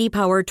 For J.D.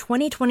 Power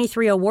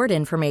 2023 award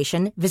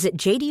information, visit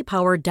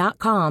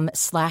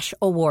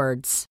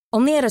jdpower.com/awards.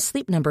 Only at a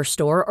Sleep Number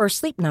store or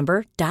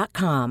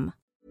sleepnumber.com.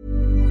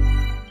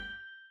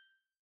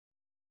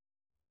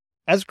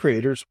 As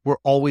creators, we're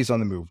always on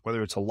the move.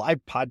 Whether it's a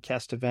live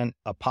podcast event,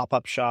 a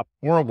pop-up shop,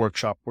 or a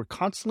workshop, we're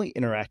constantly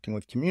interacting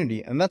with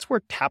community, and that's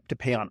where Tap to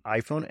Pay on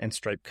iPhone and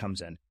Stripe comes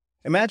in.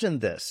 Imagine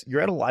this.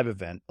 You're at a live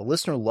event, a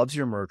listener loves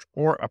your merch,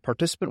 or a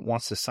participant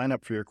wants to sign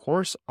up for your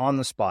course on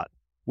the spot.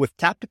 With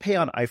Tap to Pay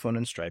on iPhone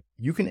and Stripe,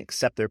 you can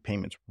accept their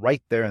payments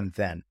right there and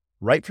then,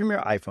 right from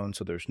your iPhone,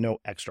 so there's no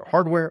extra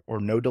hardware or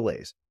no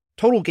delays.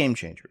 Total game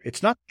changer.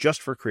 It's not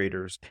just for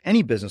creators.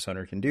 Any business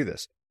owner can do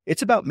this.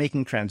 It's about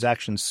making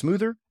transactions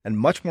smoother and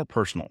much more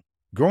personal,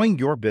 growing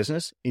your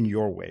business in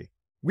your way.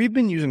 We've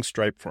been using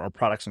Stripe for our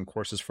products and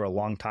courses for a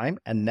long time,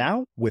 and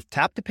now with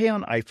Tap to Pay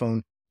on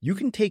iPhone, you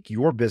can take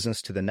your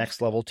business to the next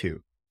level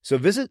too. So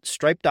visit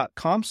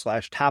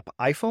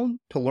stripe.com/tapiphone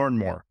to learn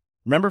more.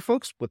 Remember,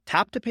 folks, with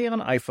Tap to Pay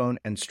on iPhone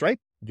and Stripe,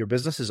 your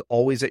business is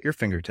always at your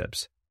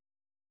fingertips.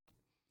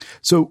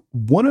 So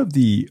one of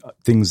the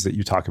things that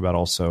you talk about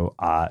also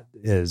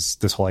is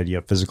this whole idea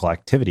of physical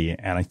activity.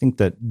 And I think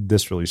that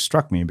this really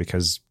struck me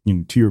because,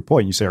 to your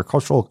point, you say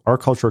our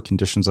culture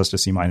conditions us to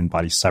see mind and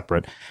body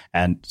separate,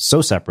 and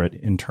so separate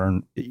in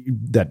turn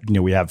that,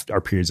 we have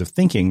our periods of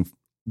thinking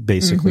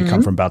basically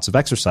come from bouts of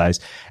exercise.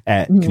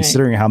 And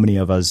considering how many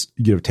of us,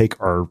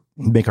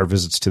 make our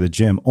visits to the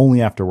gym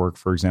only after work,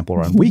 for example,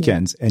 or on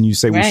weekends, and you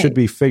say we should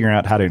be figuring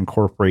out how to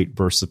incorporate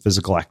bursts of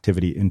physical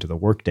activity into the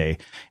workday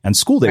and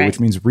school day, which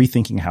means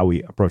rethinking how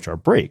we approach our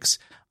breaks.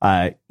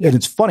 And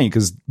it's funny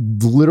because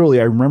literally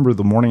I remember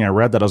the morning I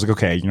read that, I was like,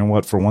 okay, you know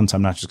what? For once,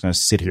 I'm not just going to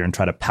sit here and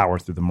try to power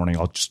through the morning.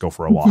 I'll just go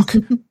for a walk.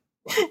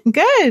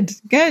 Good.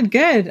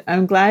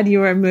 I'm glad you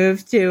were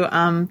moved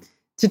to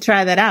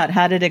try that out.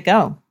 How did it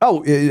go?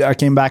 Oh, I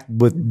came back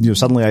with,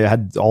 suddenly I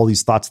had all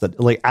these thoughts that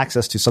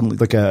access to suddenly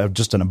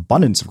just an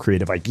abundance of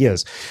creative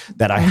ideas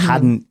that I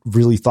hadn't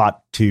really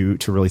thought to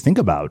really think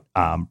about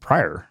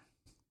prior.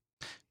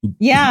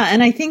 Yeah.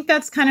 And I think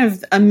that's kind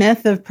of a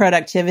myth of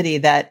productivity,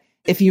 that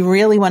if you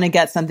really want to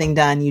get something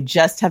done, you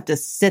just have to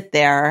sit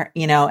there,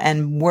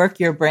 and work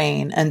your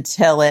brain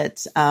until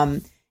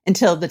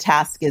the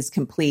task is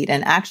complete.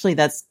 And actually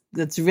that's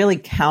really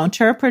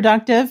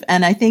counterproductive.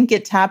 And I think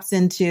it taps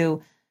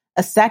into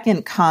a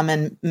second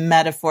common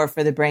metaphor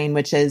for the brain,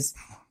 which is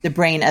the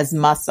brain as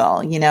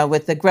muscle.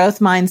 With the growth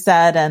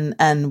mindset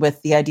and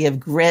with the idea of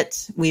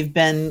grit, we've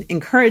been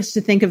encouraged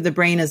to think of the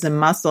brain as a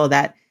muscle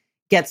that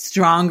gets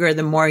stronger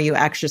the more you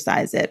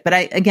exercise it. But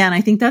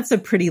I think that's a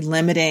pretty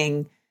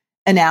limiting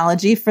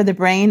analogy for the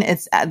brain.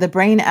 The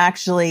brain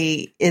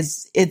actually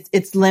it's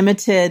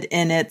limited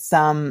in its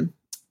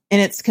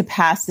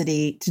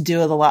capacity to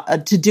do a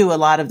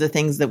lot of the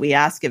things that we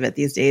ask of it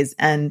these days.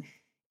 And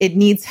it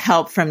needs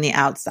help from the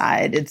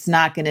outside. It's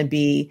not going to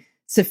be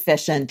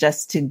sufficient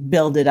just to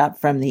build it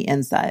up from the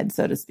inside,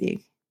 so to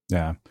speak.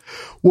 Yeah.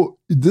 Well,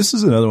 this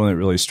is another one that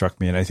really struck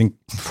me. And I think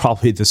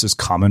probably this is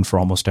common for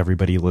almost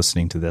everybody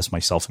listening to this,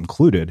 myself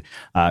included.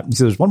 So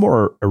there's one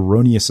more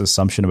erroneous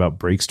assumption about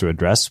breaks to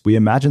address. We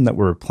imagine that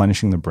we're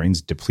replenishing the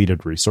brain's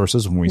depleted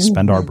resources when we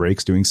spend our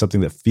breaks doing something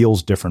that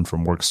feels different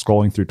from work,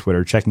 scrolling through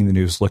Twitter, checking the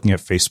news, looking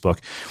at Facebook.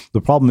 The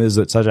problem is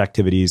that such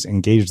activities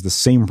engage the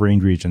same brain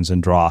regions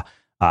and draw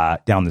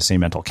down the same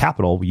mental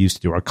capital we used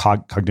to do our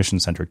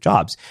cognition-centric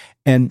jobs.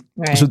 And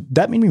so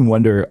that made me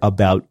wonder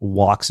about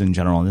walks in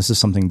general. And this is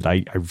something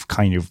that I've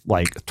kind of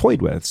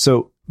toyed with.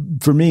 So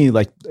for me,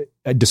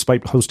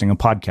 despite hosting a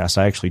podcast,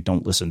 I actually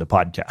don't listen to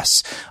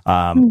podcasts.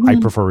 I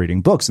prefer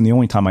reading books. And the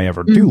only time I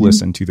ever do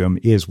listen to them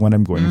is when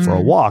I'm going for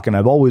a walk. And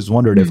I've always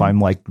wondered if I'm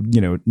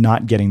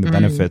not getting the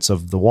benefits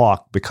of the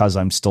walk because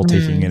I'm still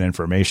taking in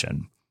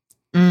information.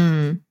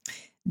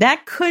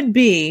 That could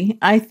be.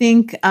 I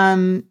think,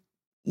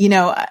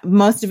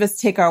 most of us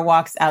take our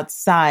walks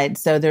outside.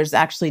 So there's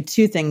actually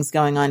two things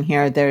going on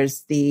here.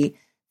 There's the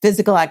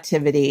physical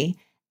activity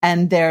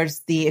and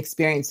there's the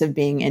experience of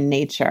being in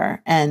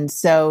nature. And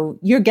so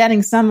you're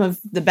getting some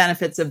of the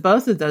benefits of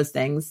both of those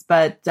things.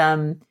 But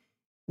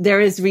there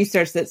is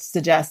research that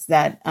suggests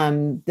that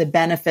the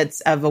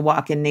benefits of a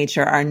walk in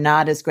nature are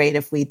not as great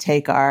if we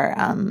take our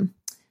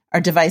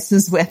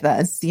devices with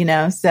us,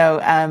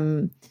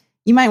 So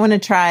you might want to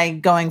try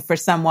going for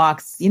some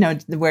walks,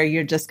 where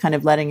you're just kind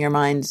of letting your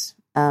mind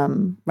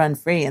run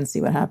free and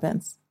see what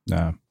happens.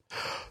 Yeah.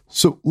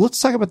 So let's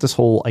talk about this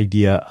whole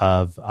idea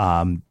of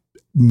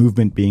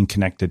movement being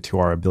connected to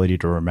our ability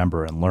to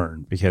remember and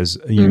learn, because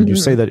you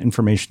say that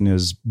information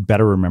is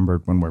better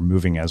remembered when we're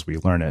moving as we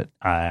learn it,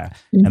 and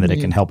that it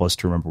can help us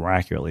to remember more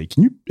accurately.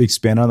 Can you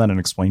expand on that and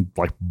explain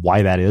like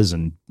why that is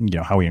and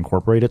how we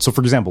incorporate it? So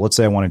for example, let's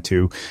say I wanted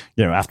to,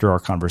 after our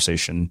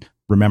conversation,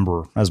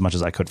 remember as much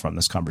as I could from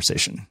this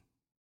conversation.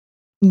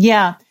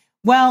 Yeah.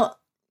 Well,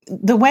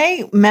 the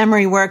way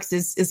memory works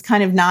is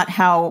kind of not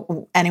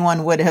how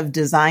anyone would have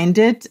designed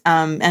it.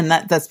 And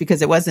that's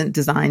because it wasn't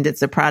designed.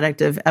 It's a product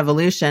of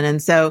evolution.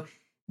 And so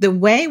the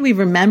way we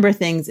remember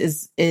things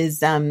is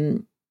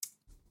a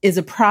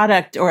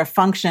product or a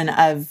function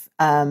of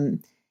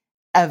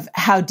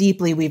how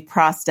deeply we've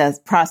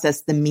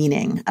processed the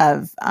meaning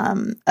of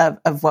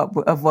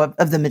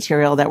the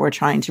material that we're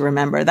trying to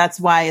remember. That's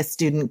why a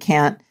student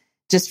can't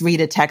just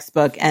read a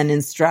textbook and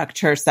instruct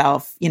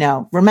herself,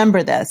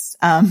 remember this.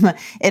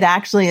 It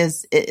actually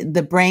is,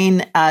 the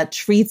brain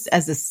treats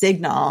as a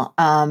signal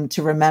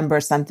to remember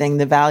something,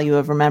 the value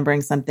of remembering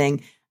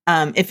something,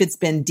 if it's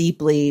been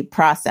deeply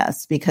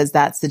processed, because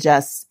that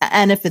suggests,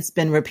 and if it's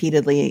been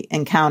repeatedly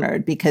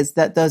encountered, because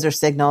those are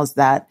signals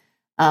that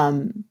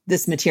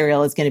this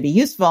material is going to be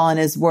useful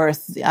and is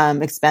worth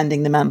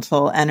expending the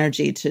mental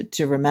energy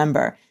to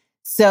remember.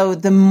 So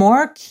the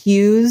more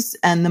cues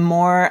and the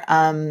more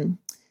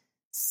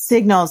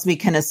signals we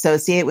can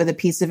associate with a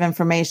piece of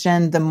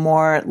information, the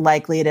more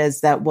likely it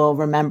is that we'll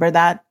remember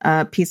that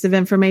piece of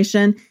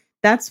information.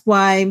 That's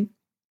why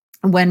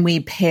when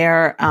we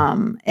pair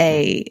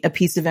a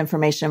piece of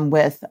information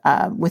with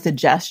a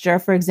gesture,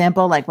 for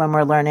example, like when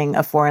we're learning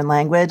a foreign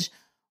language,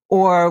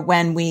 or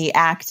when we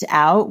act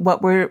out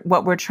what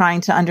we're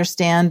trying to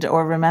understand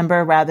or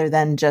remember, rather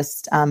than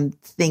just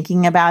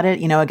thinking about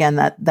it, again,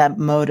 that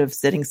mode of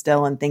sitting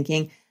still and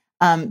thinking.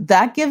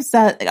 That gives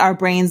our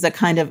brains a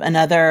kind of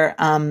another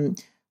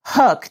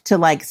hook to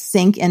like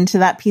sink into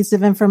that piece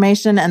of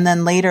information. And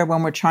then later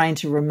when we're trying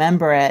to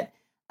remember it,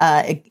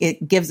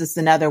 it gives us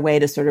another way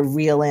to sort of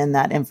reel in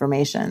that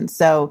information.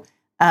 So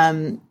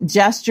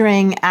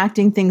gesturing,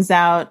 acting things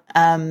out,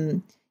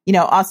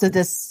 also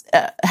this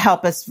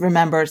help us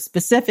remember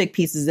specific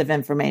pieces of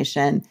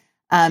information.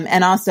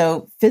 And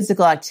also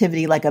physical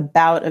activity, like a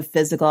bout of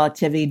physical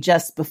activity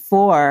just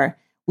before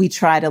we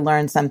try to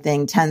learn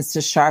something, tends to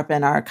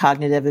sharpen our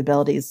cognitive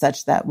abilities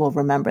such that we'll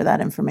remember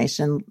that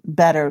information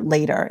better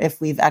later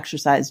if we've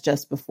exercised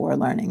just before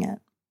learning it.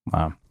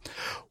 Wow.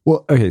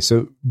 Well, okay.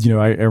 So,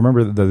 I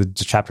remember the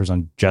chapters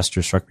on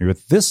gesture struck me, but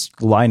this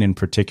line in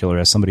particular,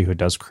 as somebody who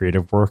does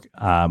creative work,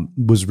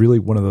 was really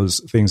one of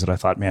those things that I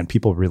thought, man,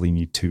 people really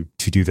need to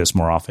do this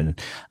more often.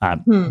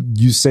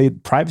 You say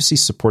privacy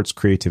supports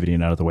creativity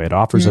in another way. It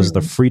offers us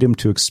the freedom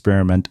to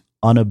experiment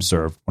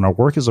unobserved. When our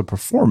work is a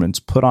performance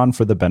put on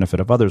for the benefit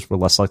of others, we're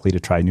less likely to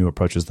try new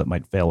approaches that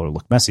might fail or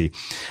look messy.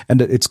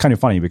 And it's kind of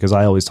funny because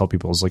I always tell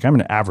people, it's like, I'm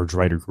an average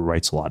writer who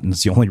writes a lot, and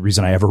it's the only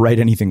reason I ever write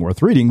anything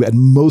worth reading. And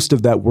most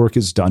of that work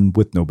is done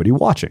with nobody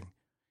watching.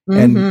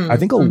 And I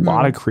think a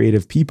lot of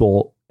creative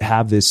people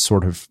have this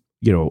sort of,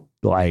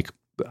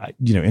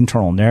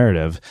 internal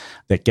narrative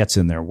that gets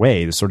in their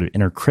way, the sort of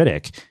inner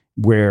critic,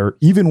 where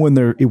even when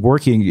they're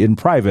working in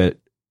private,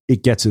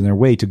 it gets in their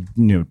way to,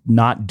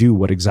 not do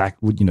what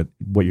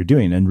you're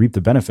doing and reap the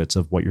benefits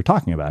of what you're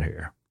talking about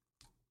here.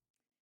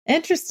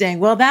 Interesting.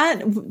 Well,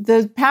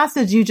 the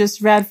passage you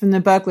just read from the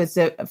book was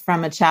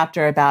from a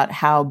chapter about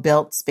how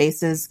built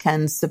spaces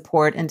can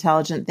support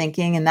intelligent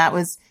thinking. And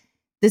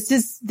this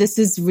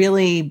has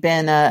really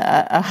been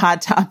a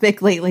hot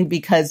topic lately,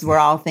 because we're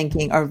all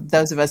thinking, or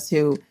those of us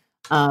who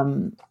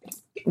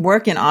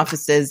work in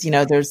offices,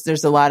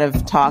 there's a lot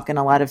of talk and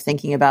a lot of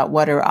thinking about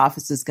what are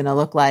offices going to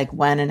look like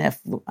when and if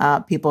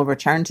people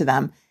return to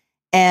them.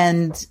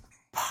 And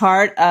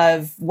part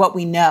of what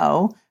we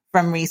know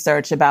from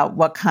research about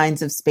what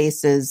kinds of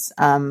spaces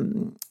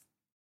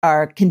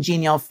are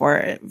congenial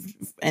for,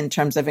 in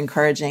terms of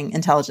encouraging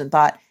intelligent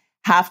thought,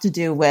 have to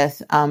do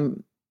with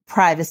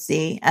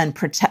privacy and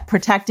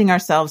protecting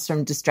ourselves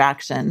from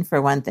distraction,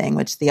 for one thing,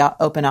 which the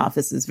open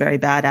office is very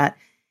bad at.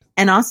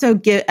 And also,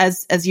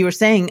 as you were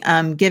saying,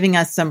 giving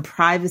us some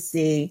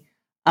privacy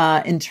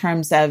in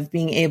terms of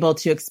being able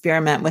to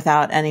experiment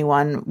without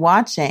anyone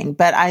watching.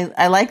 But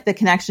I like the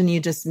connection you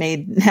just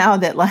made now,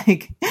 that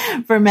like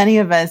for many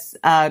of us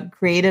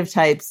creative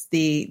types,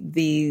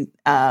 the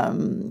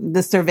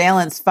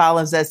surveillance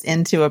follows us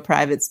into a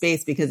private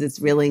space because it's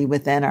really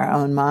within our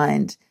own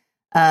mind.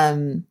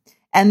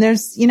 And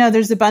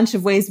there's a bunch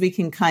of ways we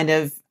can kind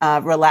of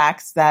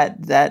relax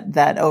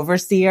that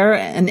overseer.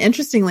 And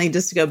interestingly,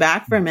 just to go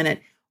back for a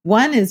minute,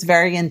 one is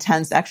very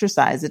intense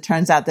exercise. It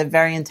turns out that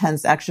very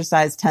intense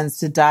exercise tends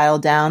to dial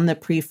down the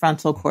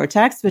prefrontal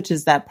cortex, which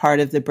is that part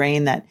of the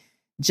brain that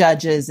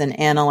judges and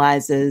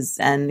analyzes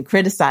and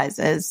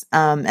criticizes.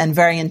 And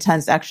very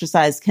intense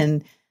exercise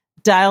can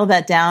dial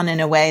that down in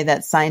a way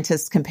that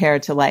scientists compare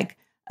to like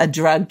a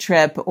drug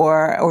trip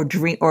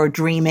or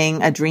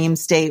dreaming, a dream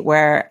state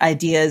where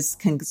ideas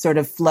can sort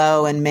of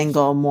flow and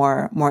mingle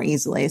more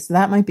easily. So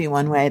that might be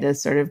one way to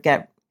sort of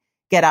get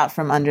out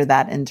from under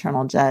that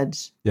internal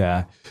judge.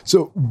 Yeah.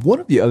 So one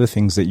of the other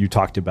things that you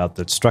talked about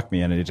that struck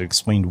me, and it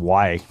explained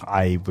why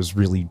I was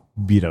really,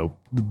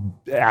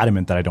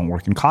 adamant that I don't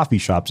work in coffee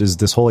shops, is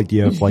this whole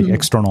idea of like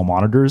external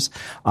monitors.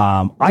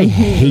 I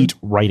hate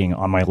writing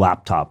on my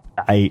laptop.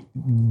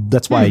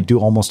 That's why I do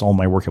almost all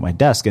my work at my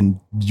desk. And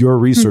your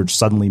research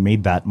suddenly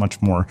made that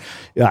much more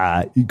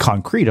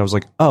concrete. I was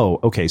like, oh,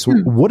 okay. So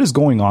what is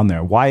going on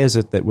there? Why is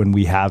it that when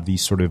we have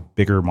these sort of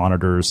bigger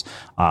monitors,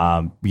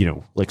 like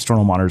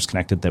external monitors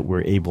connected, that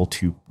we're able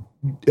to,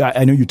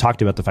 I know you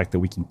talked about the fact that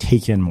we can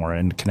take in more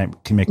and can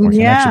make more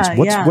connections.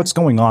 What's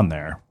going on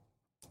there?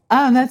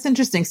 Oh, that's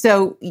interesting.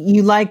 So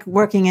you like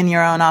working in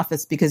your own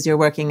office because you're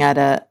working at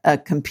a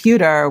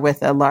computer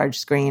with a large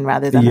screen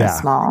rather than a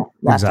small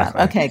laptop.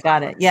 Exactly. Okay,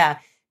 got it. Yeah,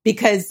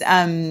 because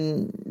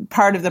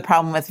part of the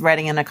problem with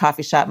writing in a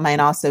coffee shop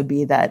might also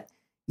be that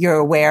you're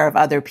aware of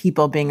other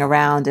people being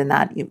around, and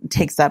that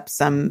takes up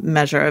some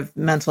measure of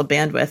mental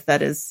bandwidth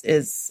that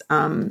is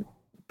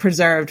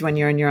preserved when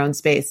you're in your own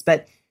space.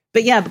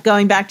 But yeah,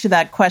 going back to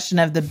that question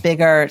of the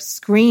bigger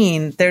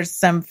screen, there's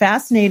some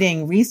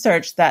fascinating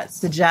research that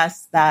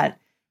suggests that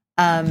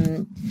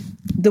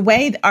the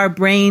way our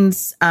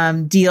brains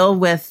deal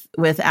with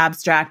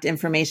abstract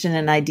information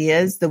and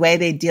ideas, the way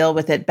they deal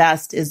with it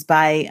best is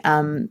by,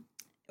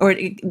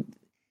 the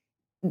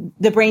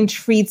brain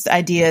treats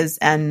ideas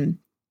and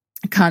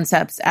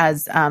concepts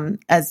as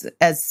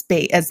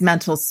space, as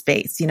mental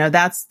space.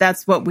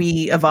 That's what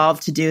we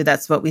evolved to do.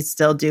 That's what we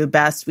still do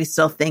best. We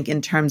still think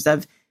in terms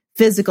of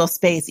physical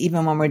space,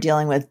 even when we're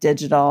dealing with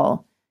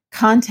digital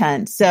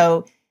content.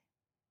 So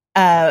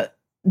our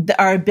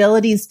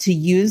abilities to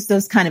use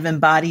those kind of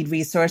embodied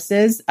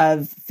resources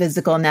of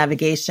physical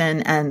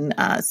navigation and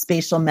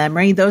spatial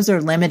memory, those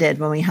are limited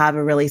when we have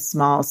a really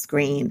small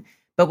screen.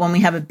 But when we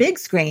have a big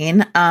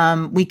screen,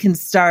 we can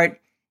start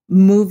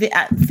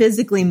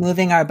physically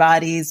moving our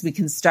bodies. We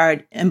can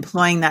start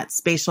employing that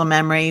spatial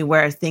memory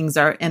where things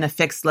are in a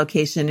fixed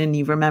location and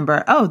you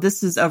remember, oh,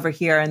 this is over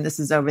here and this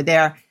is over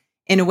there,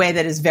 in a way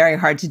that is very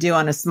hard to do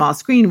on a small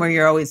screen where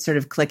you're always sort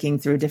of clicking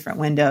through different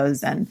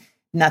windows and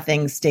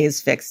nothing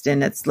stays fixed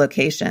in its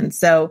location.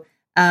 So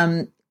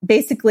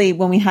basically,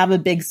 when we have a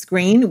big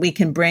screen, we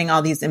can bring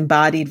all these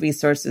embodied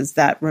resources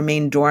that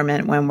remain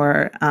dormant when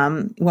we're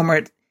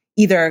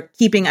either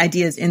keeping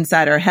ideas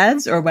inside our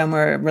heads or when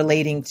we're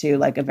relating to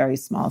like a very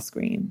small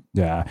screen.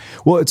 Yeah.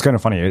 Well, it's kind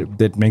of funny.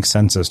 It makes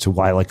sense as to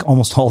why like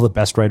almost all the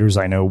best writers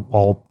I know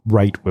all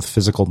write with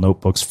physical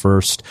notebooks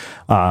first.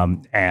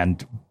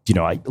 And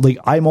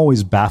I'm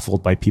always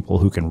baffled by people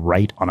who can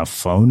write on a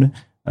phone.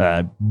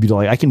 I'm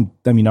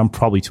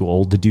probably too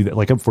old to do that.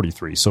 Like I'm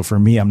 43. So for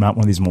me, I'm not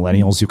one of these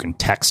millennials who can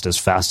text as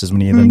fast as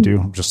many of them do.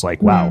 I'm just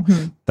like, wow,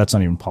 that's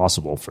not even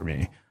possible for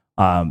me.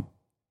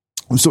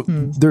 So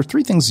there are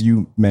three things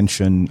you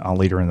mention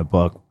later in the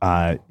book,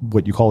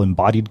 what you call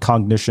embodied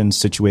cognition,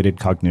 situated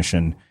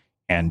cognition,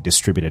 and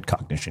distributed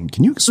cognition.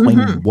 Can you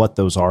explain what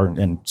those are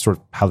and sort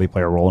of how they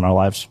play a role in our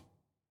lives?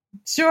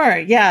 Sure.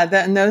 Yeah.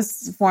 And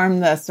those form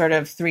the sort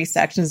of three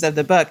sections of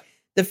the book.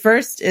 The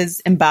first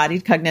is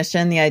embodied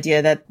cognition, the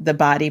idea that the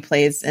body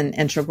plays an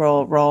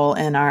integral role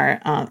in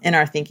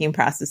our thinking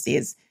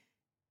processes.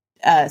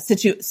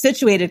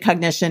 Situated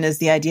cognition is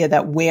the idea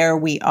that where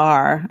we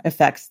are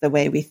affects the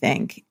way we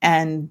think.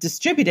 And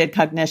distributed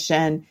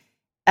cognition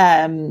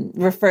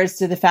refers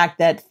to the fact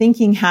that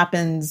thinking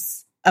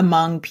happens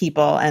among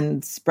people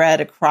and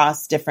spread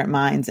across different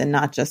minds and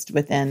not just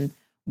within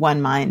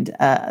one mind,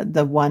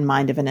 the one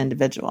mind of an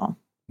individual.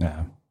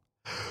 Yeah.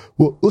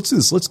 Well,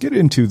 let's get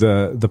into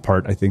the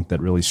part I think that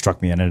really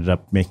struck me and ended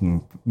up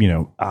making,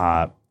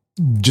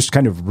 just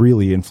kind of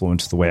really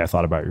influenced the way I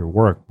thought about your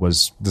work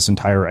was this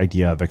entire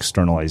idea of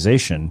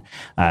externalization,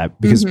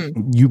 because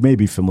you may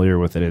be familiar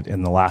with it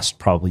in the last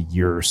probably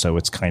year or so.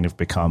 It's kind of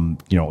become,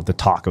 the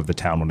talk of the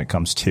town when it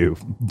comes to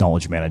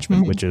knowledge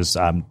management, which is,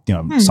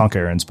 Sanka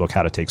Aaron's book,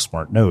 How to Take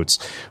Smart Notes,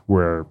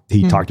 where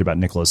he talked about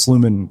Nicholas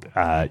Luhmann,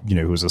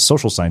 who was a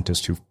social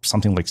scientist who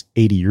something like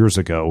 80 years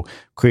ago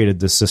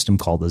created this system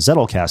called the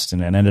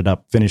Zettelkasten and ended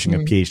up finishing a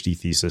PhD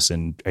thesis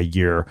in a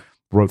year,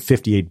 wrote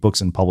 58 books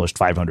and published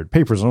 500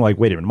 papers. And I'm like,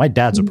 wait a minute, my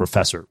dad's a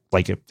professor.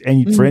 Like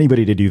for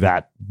anybody to do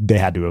that, they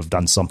had to have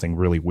done something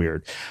really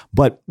weird.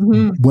 But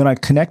when I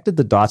connected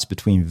the dots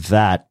between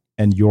that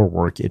and your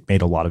work, it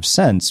made a lot of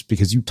sense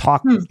because you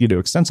talk,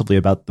 extensively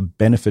about the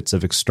benefits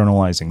of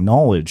externalizing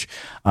knowledge,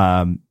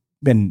 and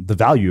the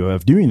value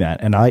of doing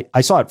that. And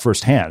I saw it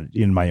firsthand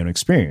in my own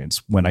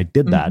experience when I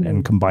did that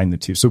and combined the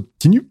two. So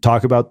can you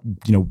talk about,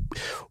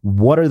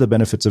 what are the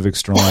benefits of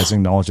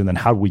externalizing knowledge and then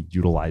how do we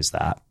utilize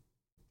that?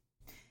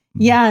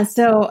 Yeah,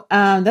 so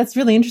that's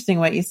really interesting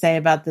what you say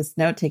about this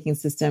note-taking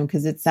system,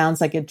 because it sounds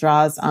like it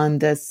draws on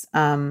this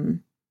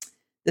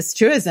this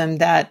truism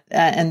that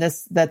and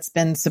that's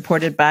been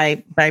supported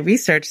by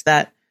research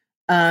that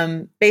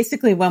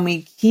basically when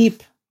we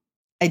keep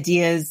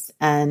ideas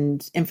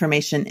and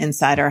information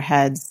inside our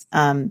heads,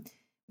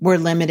 we're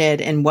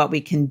limited in what we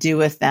can do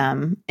with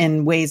them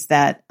in ways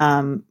that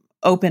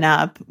open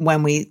up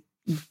when we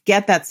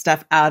get that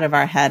stuff out of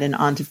our head and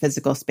onto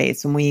physical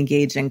space when we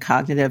engage in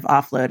cognitive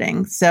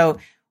offloading. So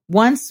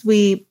once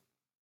we,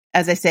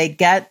 as I say,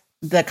 get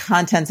the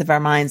contents of our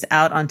minds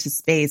out onto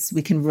space,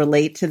 we can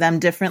relate to them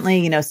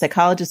differently.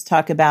 Psychologists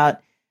talk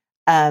about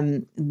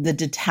the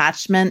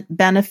detachment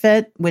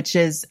benefit, which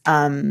is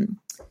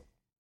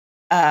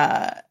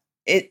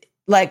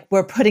like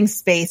we're putting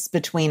space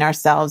between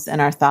ourselves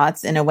and our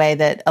thoughts in a way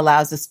that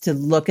allows us to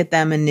look at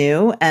them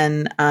anew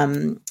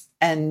and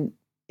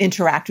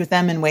interact with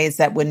them in ways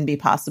that wouldn't be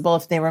possible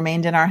if they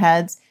remained in our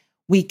heads.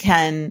 We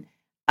can,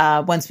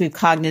 once we've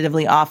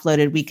cognitively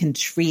offloaded, we can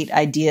treat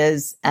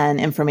ideas and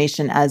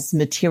information as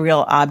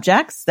material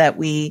objects that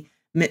we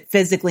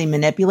physically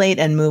manipulate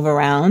and move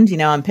around.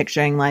 I'm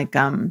picturing like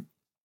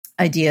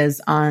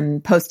ideas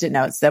on Post-it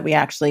notes that we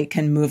actually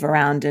can move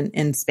around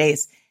in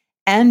space.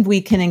 And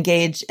we can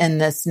engage in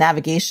this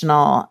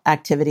navigational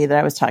activity that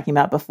I was talking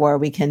about before.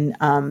 We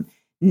can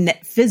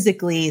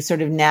physically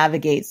sort of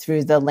navigate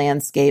through the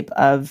landscape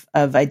of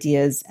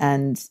ideas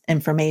and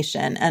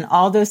information. And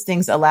all those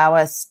things allow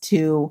us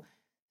to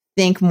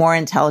think more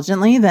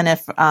intelligently than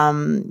if,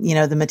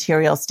 the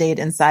material stayed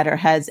inside our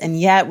heads. And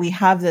yet we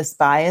have this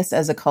bias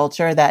as a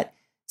culture that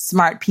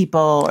smart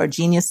people or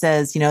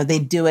geniuses, they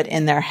do it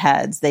in their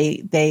heads.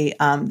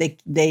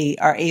 They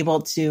are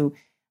able to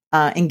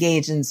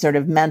engage in sort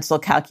of mental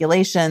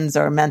calculations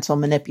or mental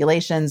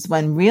manipulations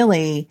when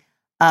really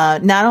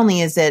not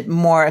only is it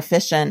more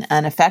efficient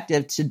and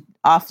effective to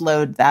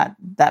offload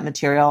that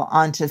material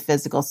onto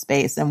physical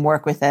space and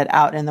work with it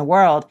out in the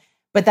world,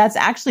 but that's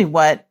actually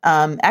what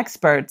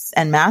experts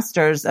and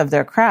masters of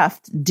their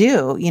craft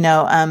do.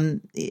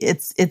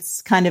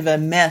 It's kind of a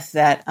myth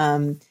that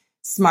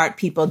smart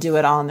people do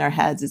it all in their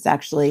heads. It's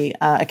actually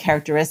a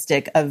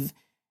characteristic of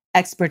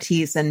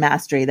expertise and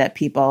mastery that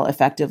people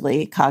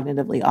effectively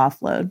cognitively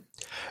offload.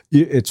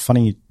 It's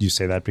funny you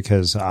say that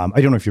because I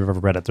don't know if you've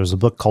ever read it. There's a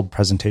book called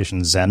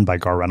Presentation Zen by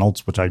Gar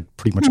Reynolds, which I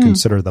pretty much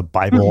consider the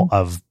Bible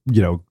of,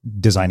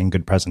 designing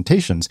good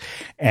presentations.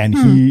 And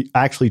he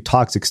actually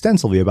talks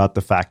extensively about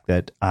the fact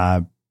that,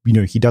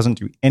 he doesn't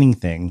do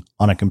anything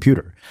on a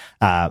computer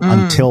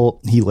until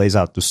he lays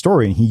out the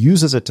story, and he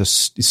uses it to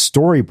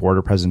storyboard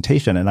a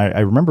presentation. And I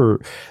remember,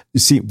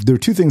 there are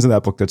two things in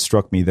that book that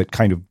struck me that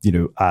kind of,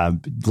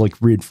 like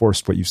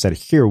reinforced what you said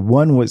here.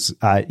 One was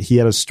he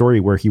had a story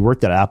where he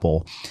worked at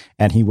Apple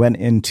and he went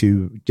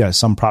into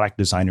some product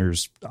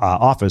designer's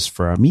office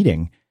for a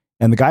meeting.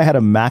 And the guy had a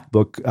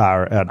MacBook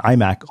or an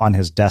iMac on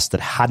his desk that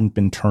hadn't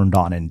been turned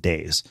on in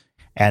days.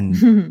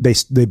 And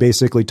they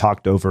basically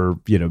talked over,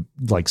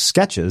 like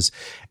sketches.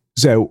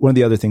 So one of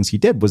the other things he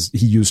did was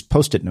he used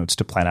Post-it notes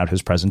to plan out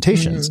his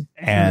presentations.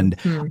 And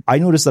I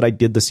noticed that I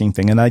did the same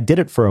thing. And I did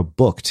it for a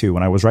book too.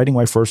 When I was writing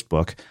my first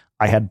book,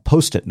 I had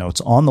Post-it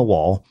notes on the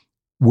wall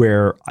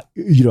where,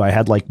 I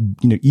had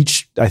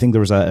each, I think there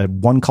was a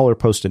one color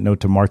Post-it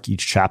note to mark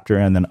each chapter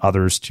and then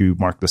others to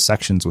mark the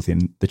sections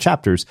within the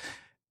chapters.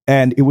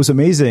 And it was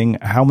amazing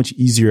how much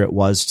easier it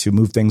was to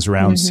move things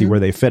around, see where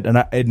they fit.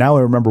 And now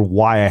I remember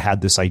why I had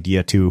this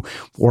idea to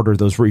order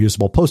those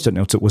reusable Post-it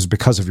notes. It was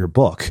because of your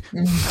book.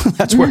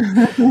 That's where.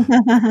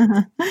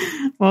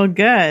 Well,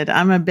 good.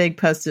 I'm a big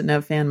Post-it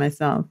note fan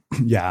myself.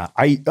 Yeah,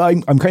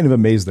 I'm kind of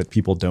amazed that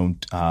people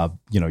don't,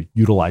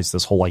 utilize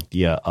this whole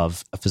idea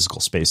of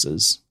physical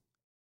spaces.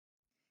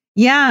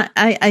 Yeah,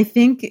 I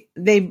think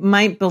they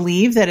might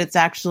believe that it's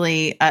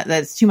actually that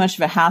it's too much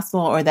of a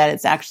hassle, or that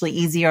it's actually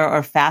easier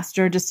or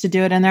faster just to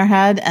do it in their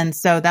head. And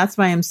so that's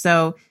why I'm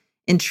so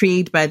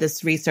intrigued by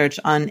this research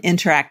on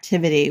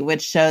interactivity,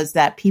 which shows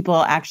that people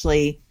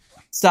actually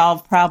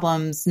solve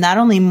problems not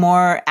only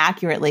more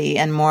accurately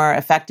and more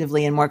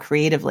effectively and more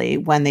creatively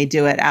when they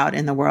do it out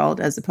in the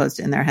world as opposed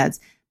to in their heads,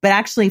 but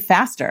actually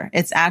faster.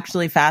 It's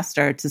actually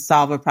faster to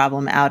solve a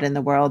problem out in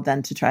the world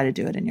than to try to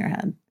do it in your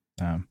head.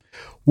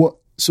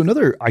 So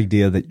another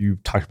idea that you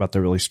talked about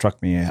that really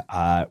struck me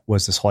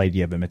was this whole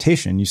idea of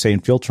imitation. You say in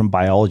fields from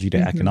biology to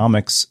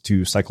economics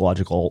to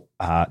psychological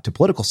to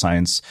political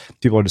science,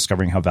 people are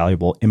discovering how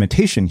valuable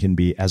imitation can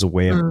be as a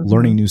way of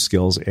learning new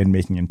skills and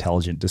making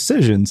intelligent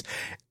decisions.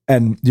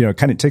 And, it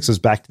kind of takes us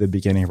back to the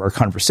beginning of our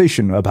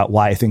conversation about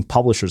why I think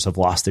publishers have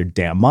lost their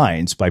damn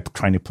minds by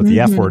trying to put the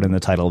F word in the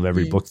title of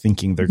every book,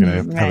 thinking they're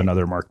going to have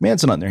another Mark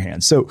Manson on their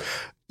hands. So,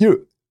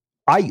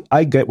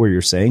 I get where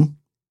you're saying.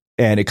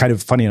 And it kind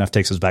of, funny enough,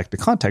 takes us back to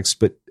context.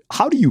 But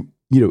how do you,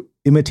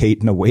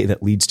 imitate in a way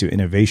that leads to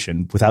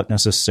innovation without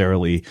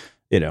necessarily,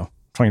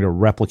 trying to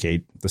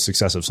replicate the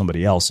success of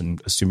somebody else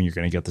and assuming you're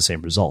going to get the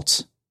same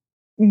results?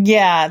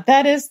 Yeah,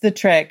 that is the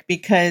trick,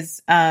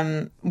 because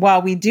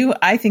while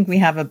I think we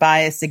have a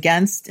bias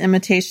against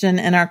imitation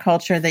in our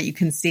culture that you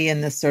can see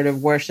in this sort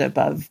of worship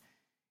of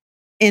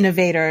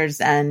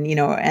innovators and,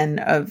 and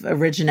of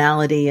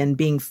originality and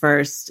being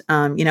first.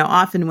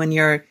 Often when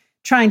you're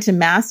trying to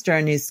master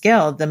a new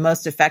skill, the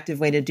most effective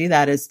way to do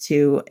that is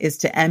to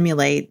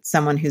emulate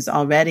someone who's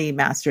already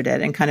mastered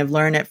it and kind of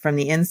learn it from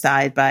the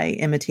inside by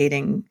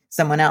imitating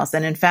someone else.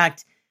 And in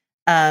fact,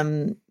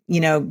 the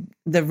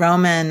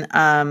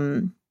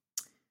Roman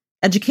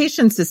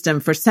education system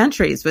for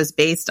centuries was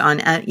based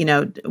on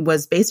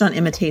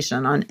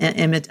imitation, on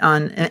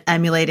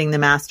emulating the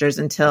masters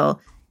until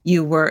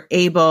you were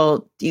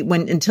able,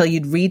 until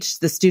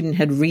the student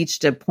had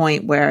reached a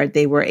point where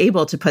they were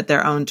able to put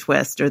their own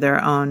twist or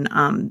their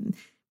own,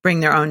 bring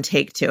their own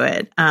take to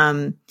it.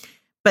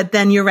 But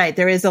then you're right.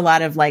 There is a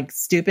lot of like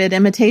stupid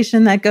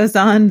imitation that goes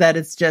on, that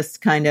it's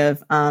just kind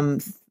of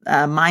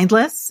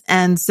mindless.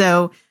 And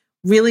so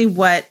really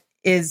what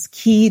is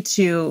key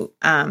to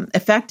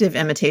effective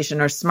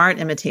imitation or smart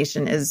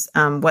imitation is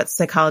what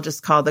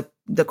psychologists call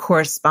the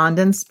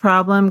correspondence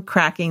problem,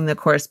 cracking the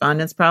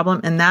correspondence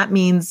problem. And that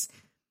means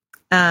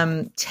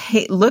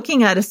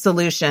looking at a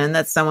solution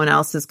that someone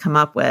else has come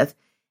up with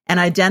and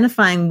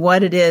identifying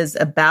what it is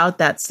about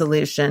that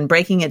solution,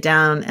 breaking it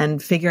down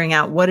and figuring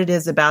out what it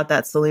is about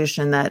that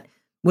solution that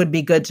would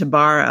be good to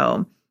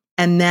borrow.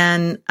 And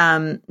then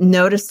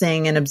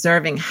noticing and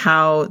observing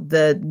how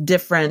the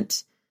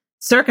different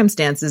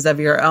circumstances of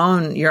your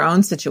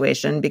own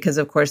situation, because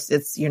of course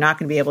you're not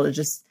going to be able to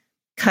just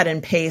cut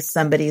and paste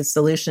somebody's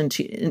solution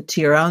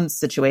to your own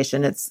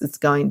situation. It's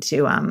going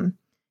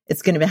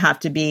to have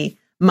to be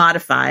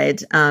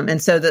modified.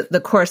 And so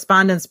the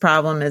correspondence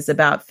problem is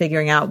about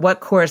figuring out what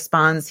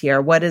corresponds here.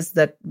 What is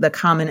the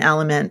common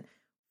element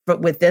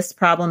with this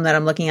problem that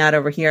I'm looking at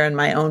over here and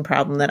my own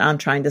problem that I'm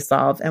trying to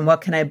solve? And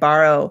what can I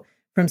borrow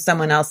from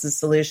someone else's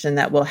solution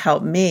that will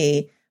help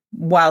me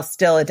while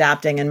still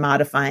adapting and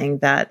modifying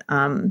that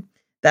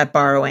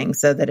borrowing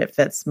so that it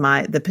fits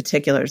the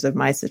particulars of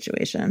my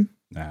situation?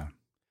 Yeah.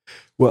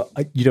 Well,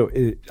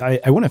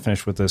 I want to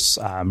finish with this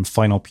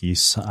final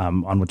piece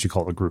on what you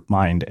call the group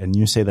mind. And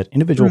you say that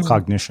individual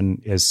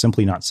cognition is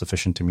simply not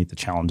sufficient to meet the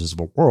challenges of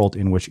a world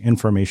in which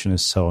information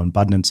is so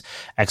abundant,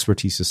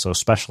 expertise is so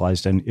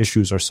specialized, and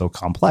issues are so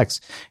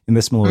complex. In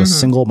this middle, a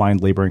single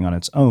mind laboring on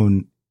its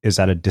own is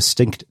at a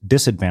distinct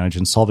disadvantage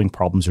in solving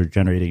problems or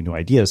generating new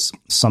ideas.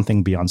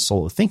 Something beyond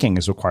solo thinking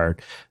is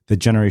required, the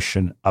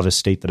generation of a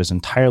state that is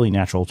entirely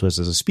natural to us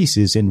as a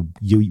species, and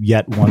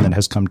yet one that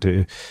has come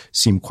to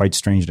seem quite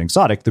strange and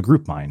exotic, the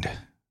group mind.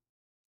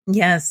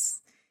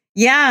 Yes.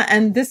 Yeah.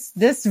 And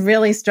this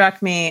really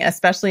struck me,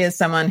 especially as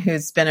someone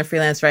who's been a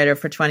freelance writer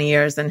for 20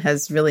 years and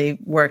has really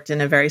worked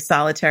in a very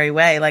solitary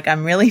way. Like,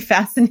 I'm really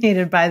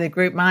fascinated by the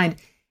group mind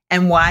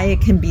and why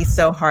it can be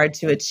so hard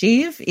to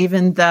achieve,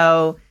 even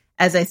though,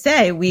 as I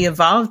say, we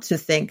evolved to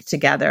think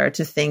together,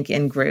 to think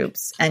in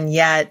groups. And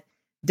yet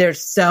there's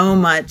so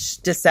much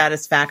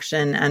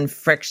dissatisfaction and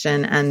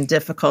friction and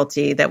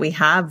difficulty that we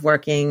have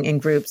working in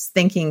groups,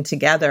 thinking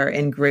together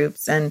in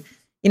groups. And,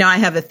 I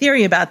have a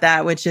theory about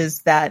that, which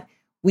is that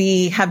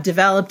we have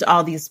developed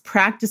all these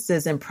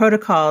practices and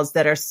protocols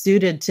that are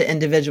suited to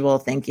individual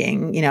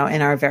thinking,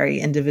 in our very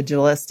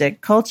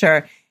individualistic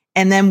culture.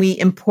 And then we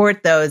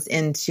import those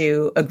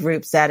into a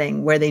group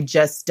setting where they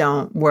just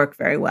don't work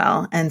very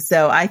well. And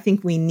so I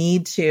think we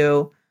need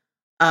to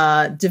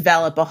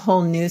develop a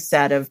whole new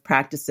set of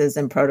practices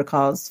and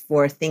protocols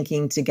for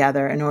thinking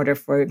together in order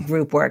for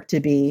group work to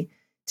be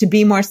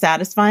more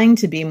satisfying,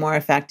 to be more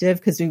effective,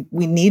 because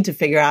we need to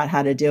figure out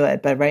how to do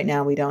it. But right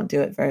now we don't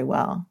do it very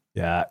well.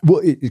 Yeah.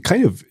 Well, it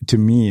kind of, to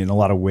me, in a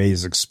lot of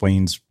ways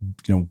explains,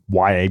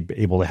 why I'm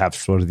able to have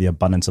sort of the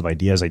abundance of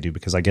ideas I do,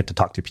 because I get to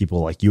talk to people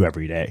like you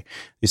every day.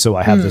 So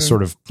I have this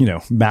sort of,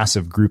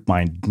 massive group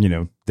mind,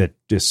 that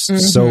is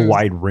so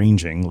wide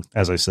ranging,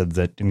 as I said,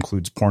 that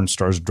includes porn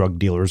stars, drug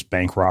dealers,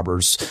 bank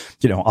robbers,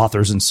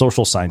 authors and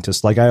social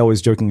scientists. Like I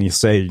always jokingly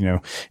say,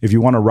 if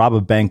you want to rob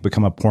a bank,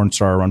 become a porn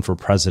star, or run for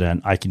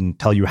president, I can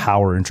tell you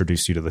how or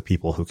introduce you to the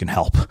people who can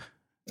help.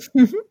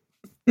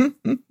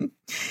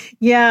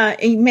 Yeah,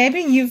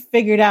 maybe you've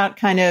figured out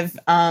kind of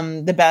how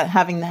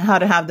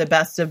to have the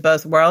best of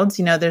both worlds.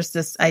 There's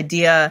this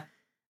idea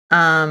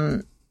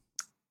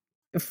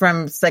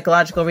from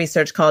psychological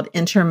research called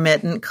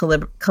intermittent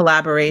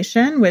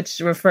collaboration, which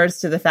refers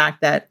to the fact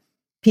that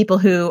people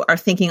who are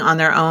thinking on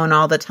their own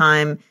all the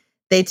time,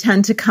 they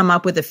tend to come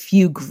up with a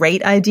few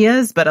great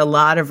ideas, but a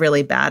lot of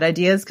really bad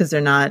ideas because they're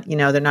not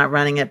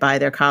running it by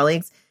their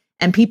colleagues.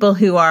 And people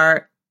who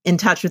are in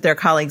touch with their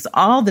colleagues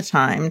all the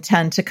time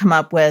tend to come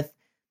up with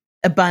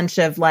a bunch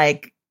of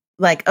like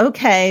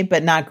okay,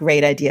 but not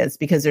great ideas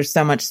because there's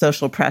so much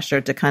social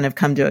pressure to kind of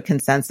come to a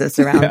consensus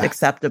around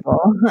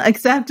acceptable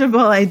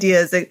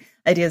ideas that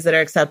are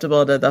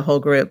acceptable to the whole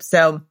group.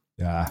 So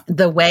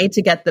the way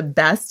to get the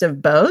best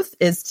of both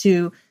is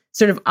to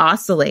sort of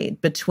oscillate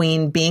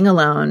between being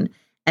alone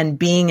and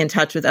being in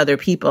touch with other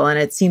people. And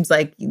it seems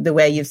like the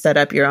way you've set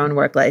up your own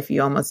work life,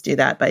 you almost do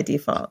that by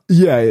default.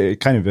 Yeah,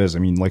 it kind of is. I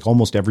mean, like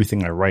almost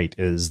everything I write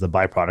is the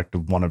byproduct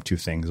of one of two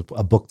things: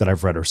 a book that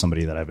I've read or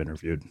somebody that I've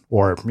interviewed,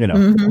 or,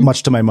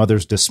 much to my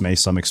mother's dismay,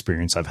 some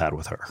experience I've had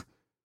with her.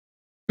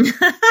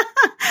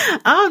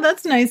 Oh,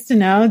 that's nice to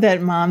know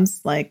that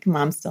moms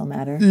still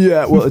matter.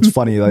 Yeah, well, it's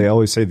funny. I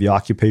always say the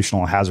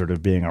occupational hazard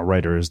of being a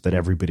writer is that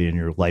everybody in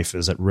your life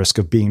is at risk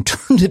of being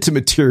turned into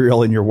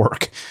material in your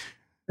work.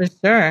 For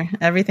sure.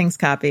 Everything's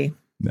copy.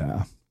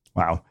 Yeah.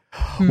 Wow.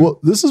 Well,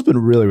 this has been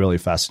really, really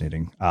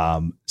fascinating.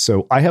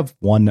 So I have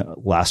one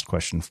last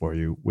question for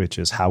you, which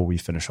is how we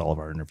finish all of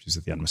our interviews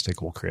at the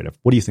Unmistakable Creative.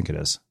 What do you think it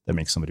is that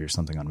makes somebody or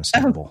something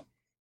unmistakable?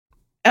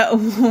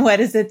 What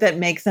is it that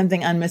makes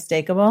something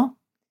unmistakable?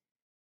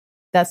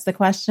 That's the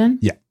question?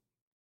 Yeah.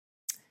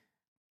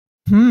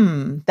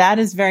 That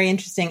is very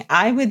interesting.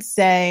 I would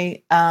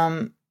say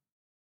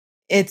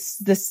it's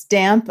the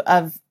stamp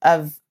of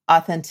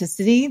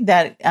authenticity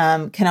that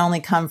can only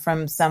come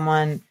from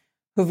someone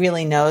who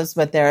really knows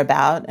what they're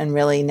about and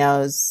really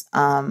knows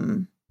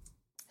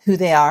who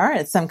they are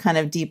at some kind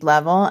of deep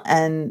level.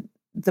 And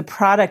the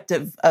product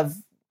of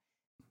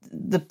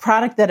the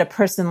product that a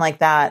person like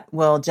that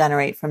will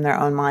generate from their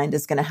own mind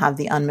is going to have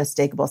the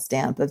unmistakable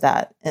stamp of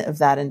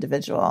that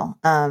individual.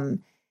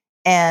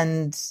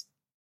 And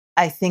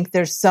I think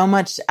there's so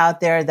much out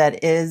there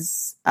that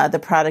is the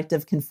product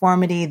of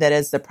conformity, that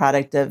is the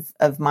product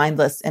of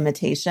mindless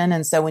imitation.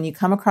 And so when you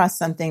come across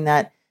something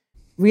that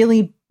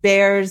really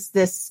bears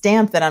this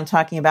stamp that I'm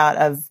talking about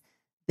of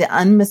the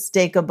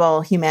unmistakable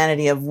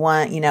humanity of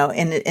one,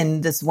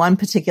 in this one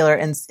particular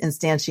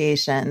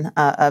instantiation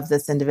of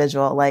this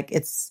individual, like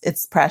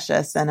it's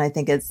precious. And I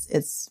think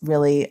it's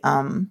really,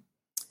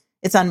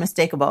 it's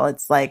unmistakable.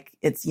 It's like,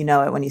 it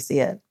when you see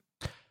it.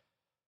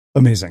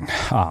 Amazing.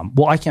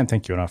 Well, I can't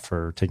thank you enough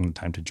for taking the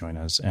time to join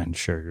us and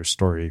share your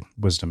story,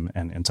 wisdom,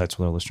 and insights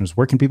with our listeners.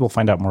 Where can people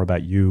find out more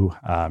about you,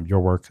 your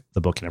work,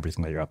 the book, and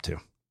everything that you're up to?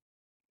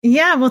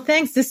 Yeah, well,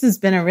 thanks. This has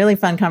been a really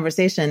fun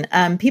conversation.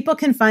 People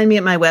can find me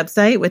at my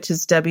website, which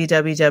is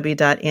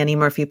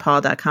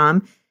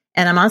www.anniemurphypaul.com.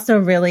 And I'm also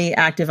really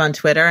active on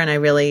Twitter, and I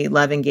really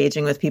love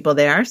engaging with people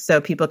there. So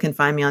people can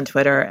find me on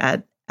Twitter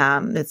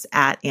it's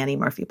at Annie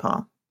Murphy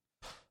Paul.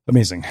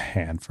 Amazing.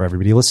 And for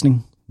everybody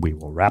listening, we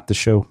will wrap the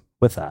show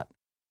with that.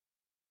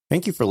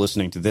 Thank you for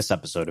listening to this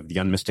episode of the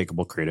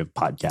Unmistakable Creative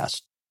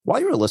Podcast. While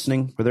you were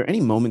listening, were there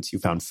any moments you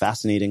found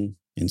fascinating,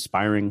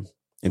 inspiring,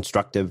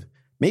 instructive,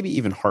 maybe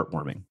even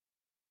heartwarming?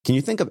 Can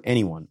you think of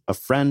anyone, a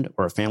friend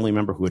or a family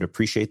member who would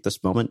appreciate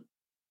this moment?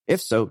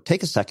 If so,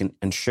 take a second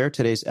and share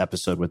today's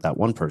episode with that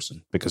one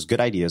person, because good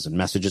ideas and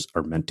messages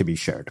are meant to be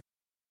shared.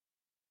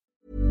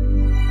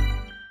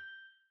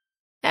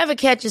 Ever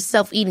catch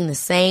yourself eating the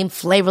same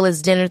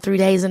flavorless dinner 3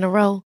 days in a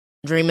row?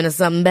 Dreaming of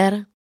something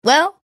better?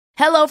 Well,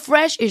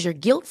 HelloFresh is your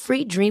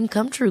guilt-free dream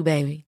come true,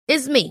 baby.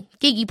 It's me,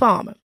 Keke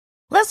Palmer.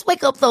 Let's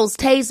wake up those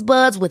taste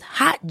buds with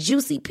hot,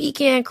 juicy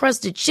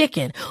pecan-crusted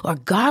chicken or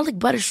garlic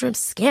butter shrimp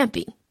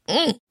scampi.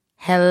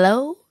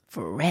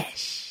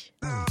 HelloFresh.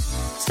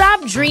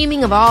 Stop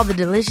dreaming of all the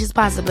delicious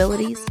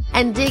possibilities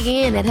and dig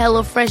in at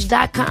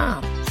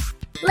HelloFresh.com.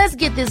 Let's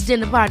get this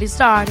dinner party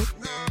started.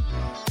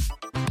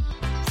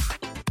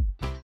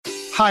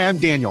 Hi, I'm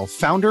Daniel,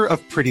 founder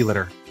of Pretty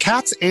Litter.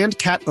 Cats and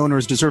cat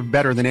owners deserve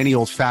better than any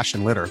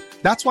old-fashioned litter.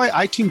 That's why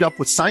I teamed up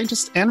with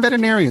scientists and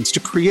veterinarians to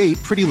create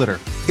Pretty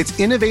Litter. Its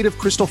innovative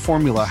crystal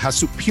formula has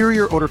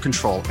superior odor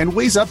control and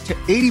weighs up to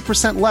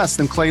 80% less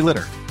than clay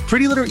litter.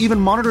 Pretty Litter even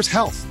monitors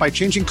health by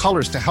changing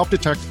colors to help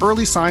detect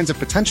early signs of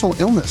potential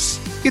illness.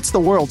 It's the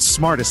world's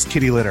smartest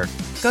kitty litter.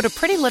 Go to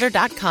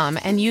prettylitter.com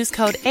and use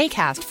code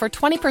ACAST for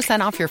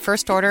 20% off your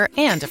first order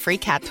and a free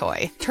cat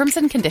toy. Terms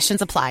and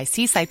conditions apply.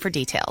 See site for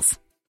details.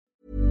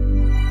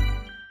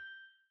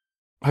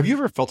 Have you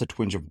ever felt a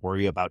twinge of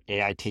worry about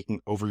AI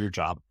taking over your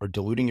job or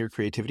diluting your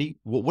creativity?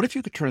 Well, what if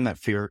you could turn that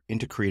fear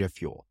into creative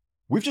fuel?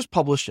 We've just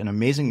published an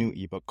amazing new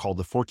ebook called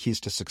The 4 Keys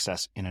to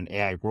Success in an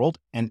AI World,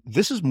 and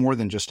this is more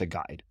than just a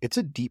guide. It's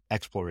a deep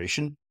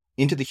exploration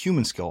into the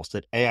human skills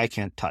that AI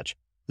can't touch,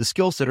 the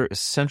skills that are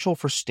essential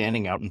for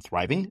standing out and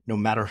thriving, no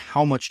matter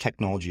how much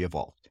technology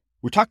evolves.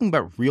 We're talking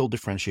about real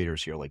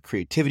differentiators here, like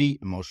creativity,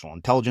 emotional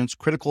intelligence,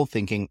 critical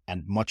thinking,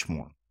 and much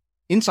more.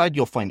 Inside,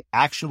 you'll find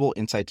actionable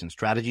insights and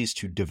strategies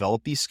to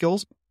develop these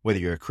skills, whether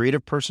you're a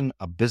creative person,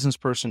 a business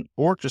person,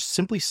 or just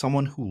simply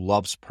someone who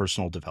loves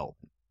personal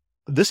development.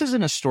 This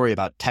isn't a story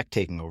about tech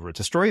taking over. It's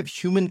a story of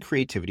human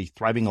creativity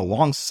thriving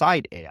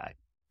alongside AI.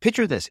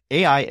 Picture this,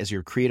 AI as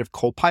your creative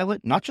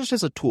co-pilot, not just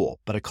as a tool,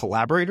 but a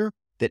collaborator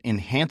that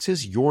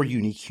enhances your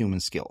unique human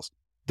skills.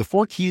 The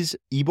 4 Keys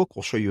ebook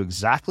will show you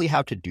exactly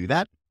how to do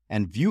that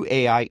and view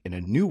AI in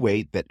a new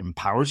way that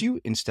empowers you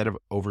instead of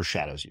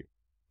overshadows you.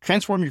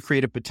 Transform your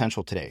creative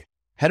potential today.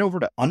 Head over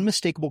to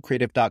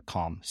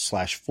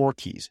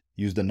unmistakablecreative.com/4keys.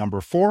 Use the number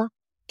 4,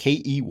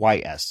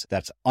 KEYS.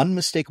 That's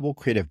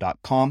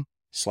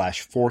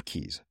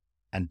unmistakablecreative.com/4keys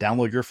and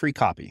download your free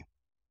copy.